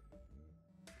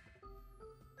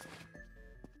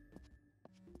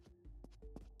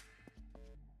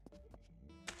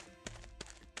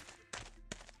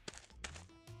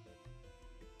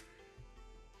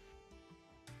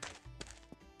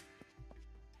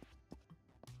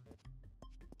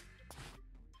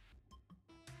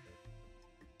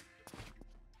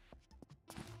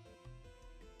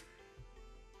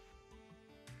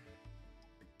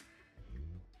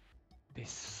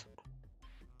 This.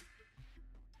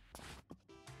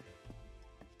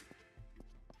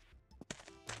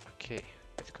 Okay,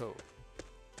 let's go.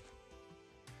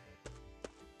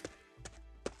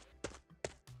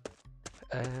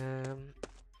 Um,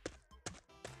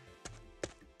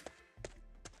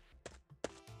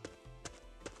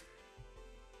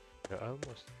 we're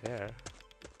almost there.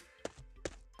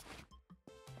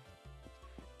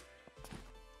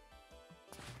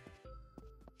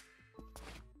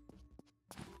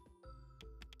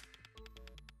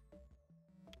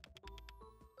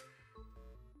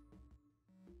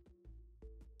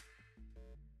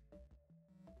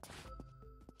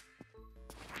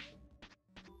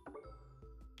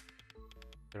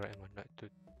 The right one, not too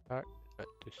tart, not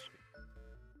too sweet.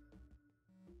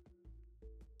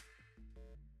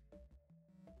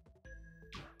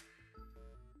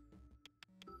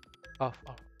 Off,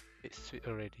 off. It's sweet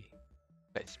already.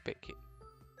 Let's bake it.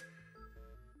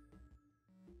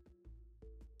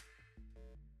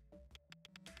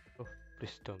 Oh,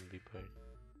 please don't be burned.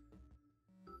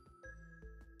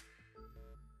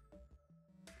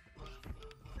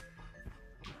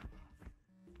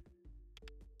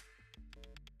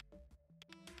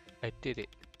 I did it.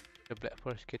 The Black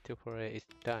Forest Gateu foray is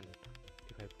done.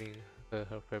 If I bring her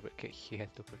her favorite cake, she has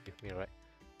to forgive me, right?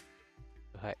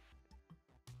 So hi.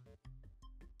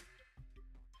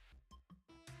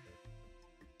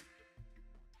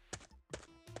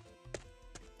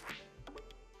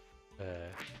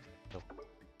 No.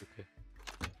 Okay.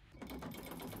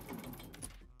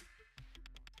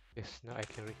 Yes, now I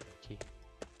can read the key.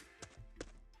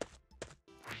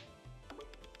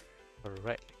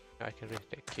 Alright, now I can read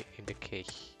the key in the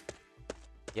case.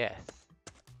 Yes,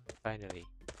 finally.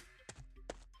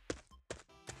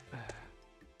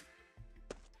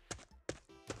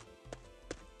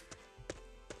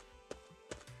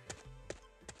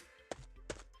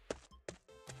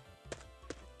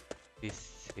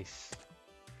 This is...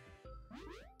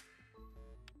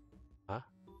 Huh?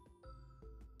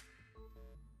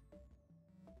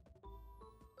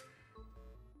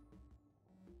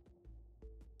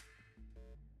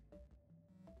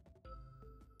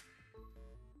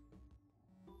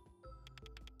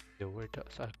 The word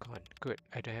dots are gone. Good,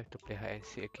 I don't have to play hide and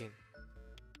seek again.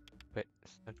 But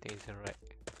something isn't right.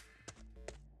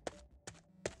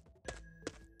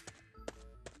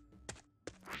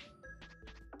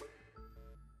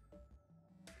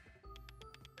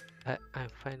 I'm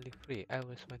finally free. I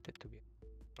always wanted to be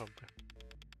a robber.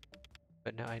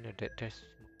 But now I know that there's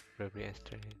bravery and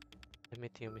strength.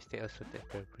 Admitting your mistake also takes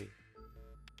bravery.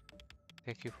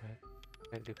 Thank you for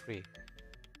finally free.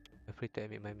 I'm free to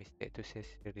admit my mistake, to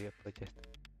sincerely apologize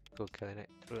to go Kalanight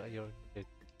through your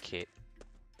kid.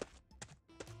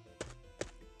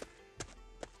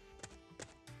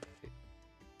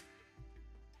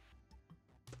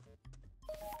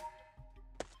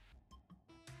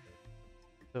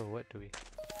 So what do we...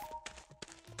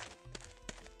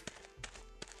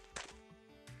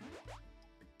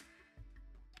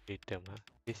 Rhythm, huh?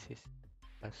 This is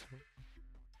classroom.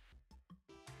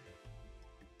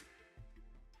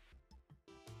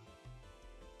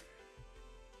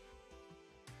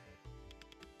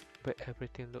 But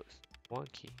everything looks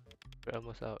wonky. We're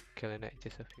almost out. Kalanight,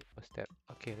 just a few more steps.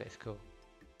 Okay, let's go.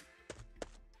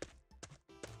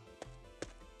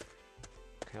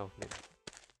 Kind of minute.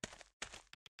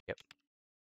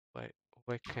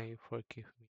 Why can't you forgive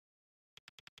me?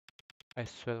 I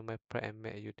swallowed my pride and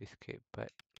made you escape,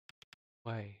 but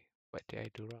why? What did I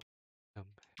do wrong?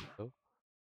 Hello?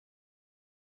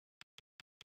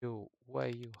 You, why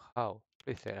you? How?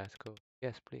 Please let us go.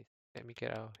 Yes, please. Let me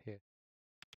get out of here.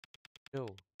 No,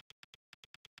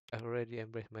 I've already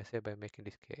embraced myself by making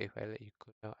this cake. If I let you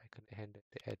go now, I can't handle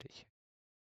the addiction.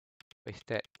 But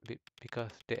instead,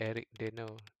 because they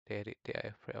know the Eric they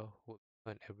are afraid of would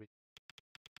on everything.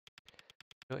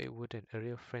 No, it wouldn't. A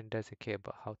real friend doesn't care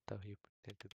about how tough you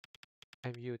pretend to be.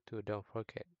 I'm you too, don't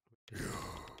forget.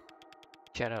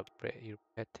 Shut up, Brett. You're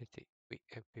pathetic, weak,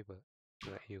 and feeble.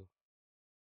 Like you.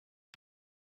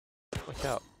 Watch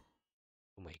out.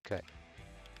 Oh my god.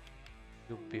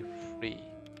 You'll be free.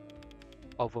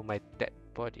 Over my dead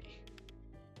body.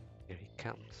 Here he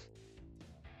comes.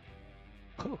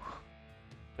 Whew.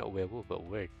 Not werewolf, but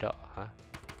weird dog, huh?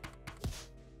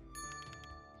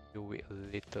 You weak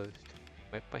little...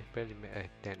 My punch barely made a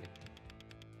dent.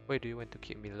 Why do you want to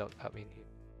keep me locked up in here?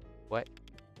 What?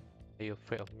 Are you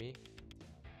afraid of me?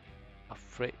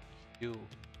 Afraid you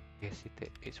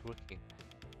hesitate. It's working.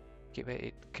 Keep at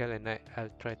it, Kel and I'll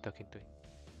try talking to him.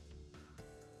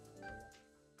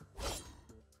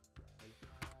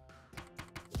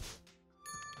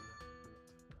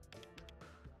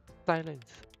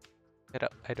 Silence! Shut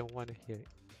up, I don't want to hear it.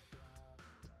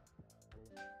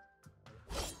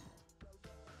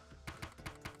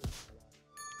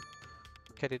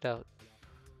 Cut it out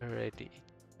already.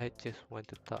 I just want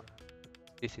to talk.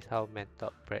 This is how men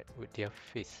talk, Brett, with their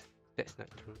fists. That's not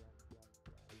true.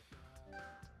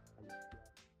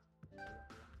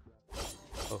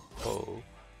 Oh ho.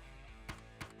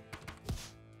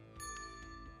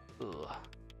 Ugh.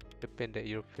 The pain that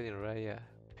you're feeling, Raya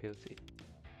feels it.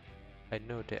 I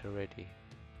know that already.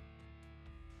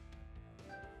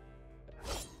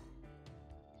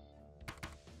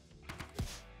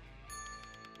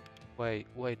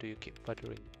 Why do you keep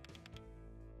bothering me?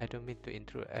 I don't mean to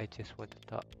intrude, I just want to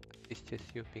talk. It's just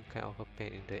you've been kind of a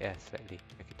pain in the ass lately,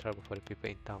 making trouble for the people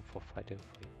in town for father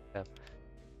for yourself.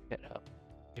 Shut up.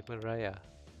 Even Raya.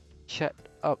 Shut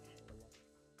up!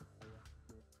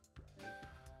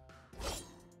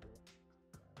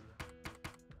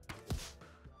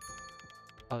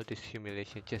 All this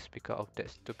humiliation just because of that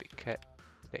stupid cat.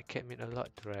 That cat meant a lot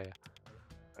to Raya.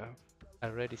 I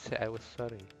already said I was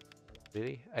sorry.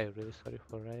 Really? Are you really sorry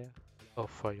for Raya? Or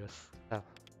for yourself?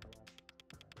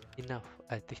 Enough.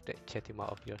 I teach that chatty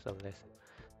mouth of yours a lesson.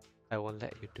 I won't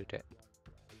let you do that.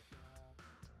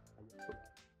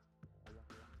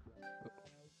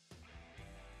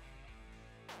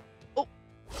 Oh!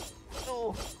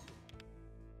 No!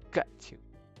 Got you.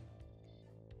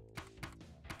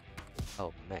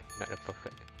 Oh man, not a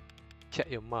perfect. Shut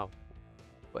your mouth.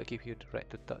 What gives you the right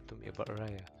to talk to me about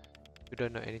Raya? You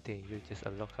don't know anything, you're just a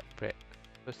lock-up brat.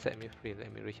 So set me free,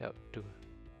 let me reach out to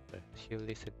her. She'll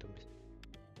listen to me.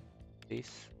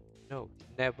 Please? No,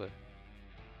 never.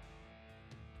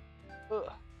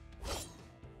 Ugh.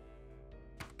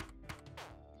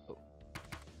 Oh,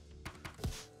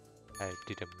 I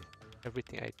didn't miss.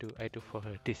 Everything I do for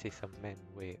her. This is a man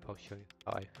way of showing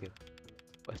how I feel.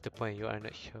 What's the point? You are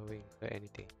not showing her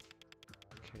anything.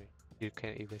 Okay. You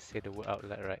can't even say the word out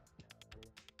loud, right?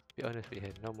 Be honest with her,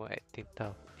 no more acting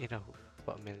tough. Enough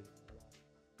about Mel.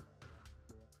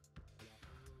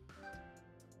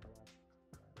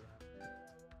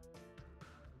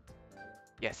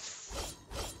 Yes!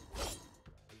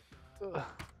 Ugh.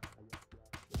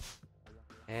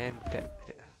 And that.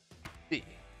 See.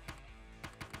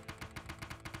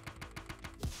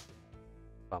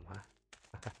 Bum, huh?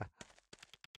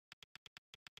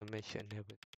 I should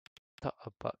never talk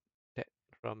about that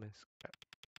romance crap.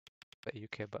 But you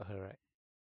care about her, right?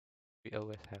 We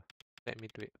always have. Let me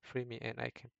do it. Free me and I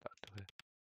can talk to her.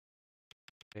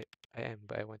 Wait, I am,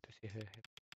 but I want to see her happy.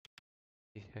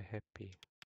 See her happy.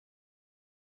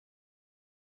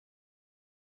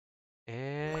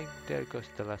 And there goes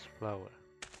the last flower.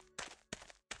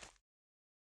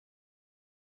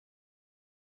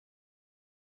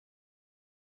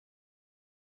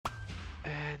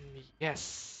 And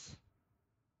yes!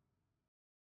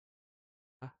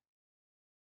 Huh?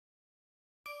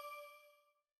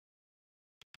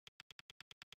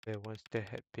 Where once there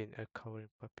had been a cowering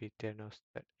puppy, there now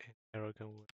stood an arrogant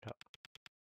wood dog.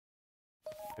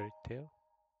 Fairy tale?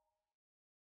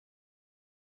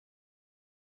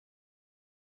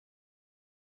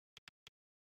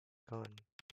 Gone.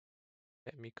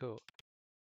 Let me go.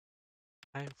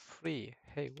 I'm free.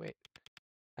 Hey, wait.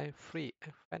 I'm free.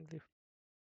 I'm finally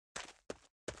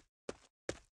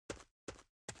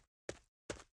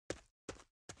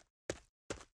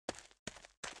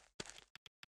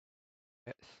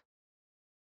Yes.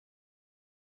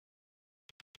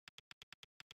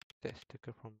 That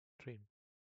sticker from stream.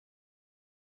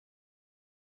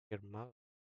 Your mouth.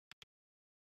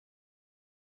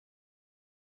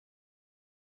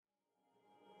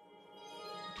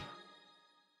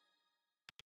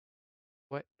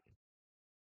 What?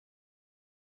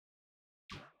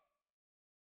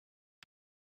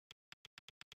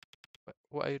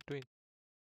 What are you doing?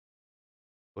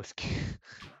 Boski.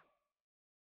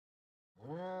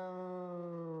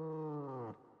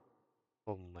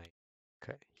 Oh my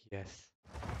god. Yes.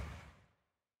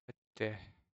 What the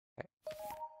heck?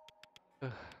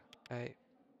 Ugh, I.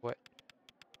 What?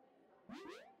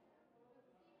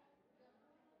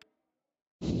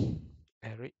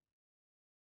 Eric?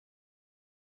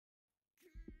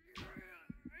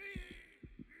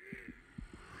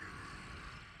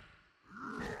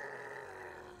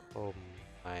 Oh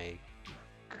my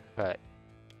god.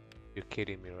 You're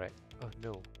kidding me, right? Oh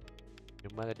no.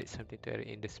 Your mother did something to Eric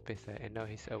in the space and now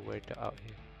he's aware they're out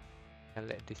here. Can't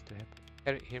let this to happen.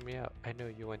 Eric, hear me out. I know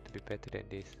you want to be better than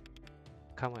this.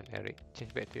 Come on, Eric.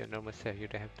 Change back to your normal self. You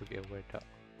don't have to be a weird dog.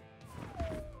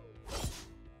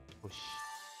 Push.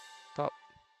 Stop.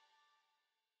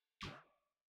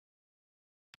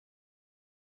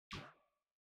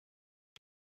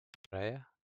 Raya?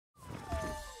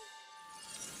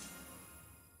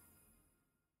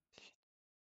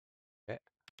 Yeah.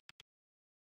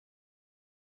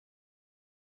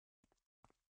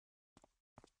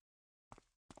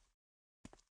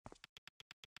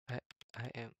 I, I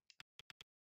am.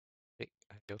 Rick,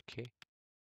 are you okay?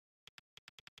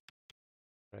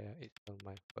 Raya, it's all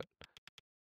my fault.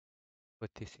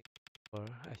 What is it for?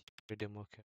 I should read more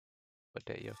carefully. But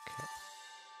that your cat.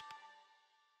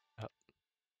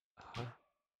 Huh?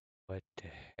 What the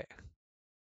heck?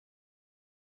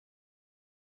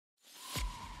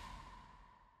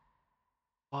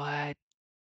 What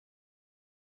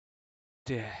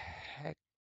the heck?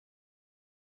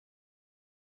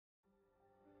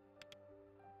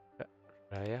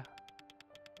 Raya?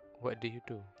 What do you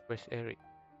do? Where's Eric?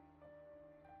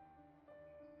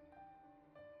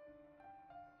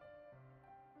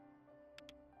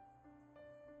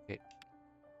 Wait,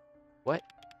 what?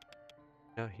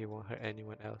 No, he won't hurt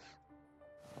anyone else.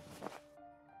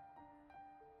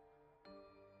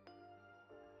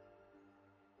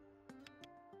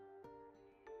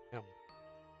 Yum.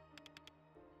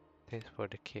 Thanks for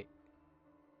the cake.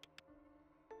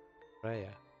 Raya.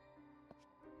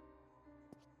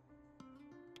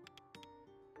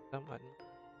 Someone.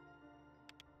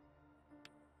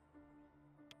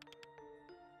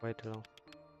 Why the long?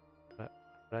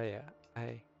 Raya,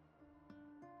 I.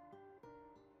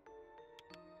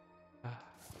 Ah,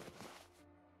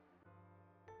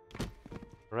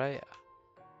 Raya.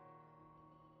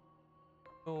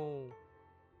 No.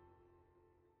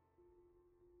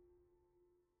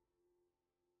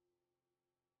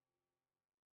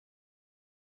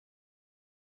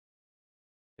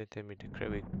 Don't tell me the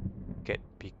crab will get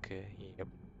bigger. Yep,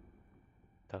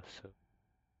 thought so.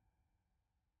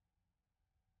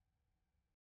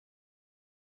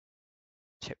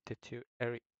 Chapter 2,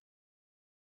 Eric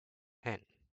and.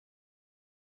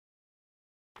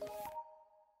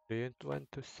 Do you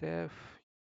want to save?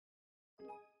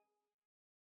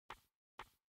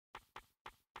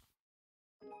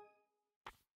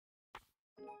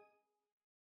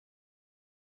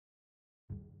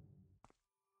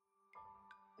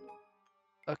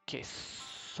 Okay,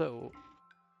 so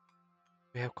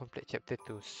we have complete chapter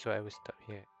 2, so I will stop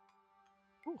here.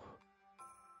 Whew.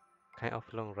 Kind of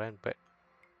long run, but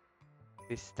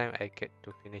this time I get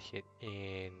to finish it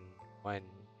in one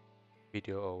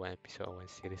video or one episode or one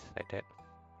series like that,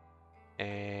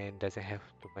 and doesn't have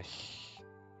too much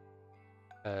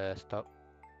stop.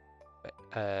 But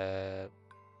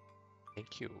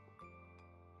thank you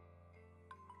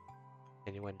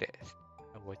anyone that's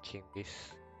watching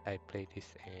this. I play this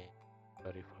and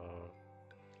sorry for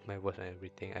my voice and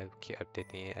everything. I'll keep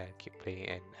updating it, I'll keep playing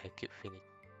and I keep finishing.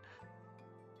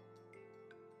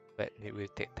 But it will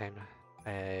take time lah.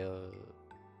 I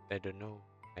don't know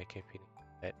I can finish,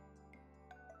 but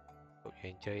hope you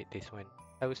enjoyed this one.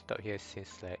 I will stop here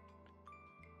since like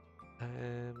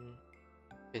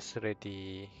it's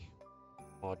already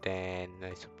more than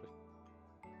I suppose.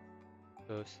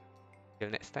 So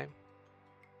till next time.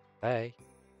 Bye.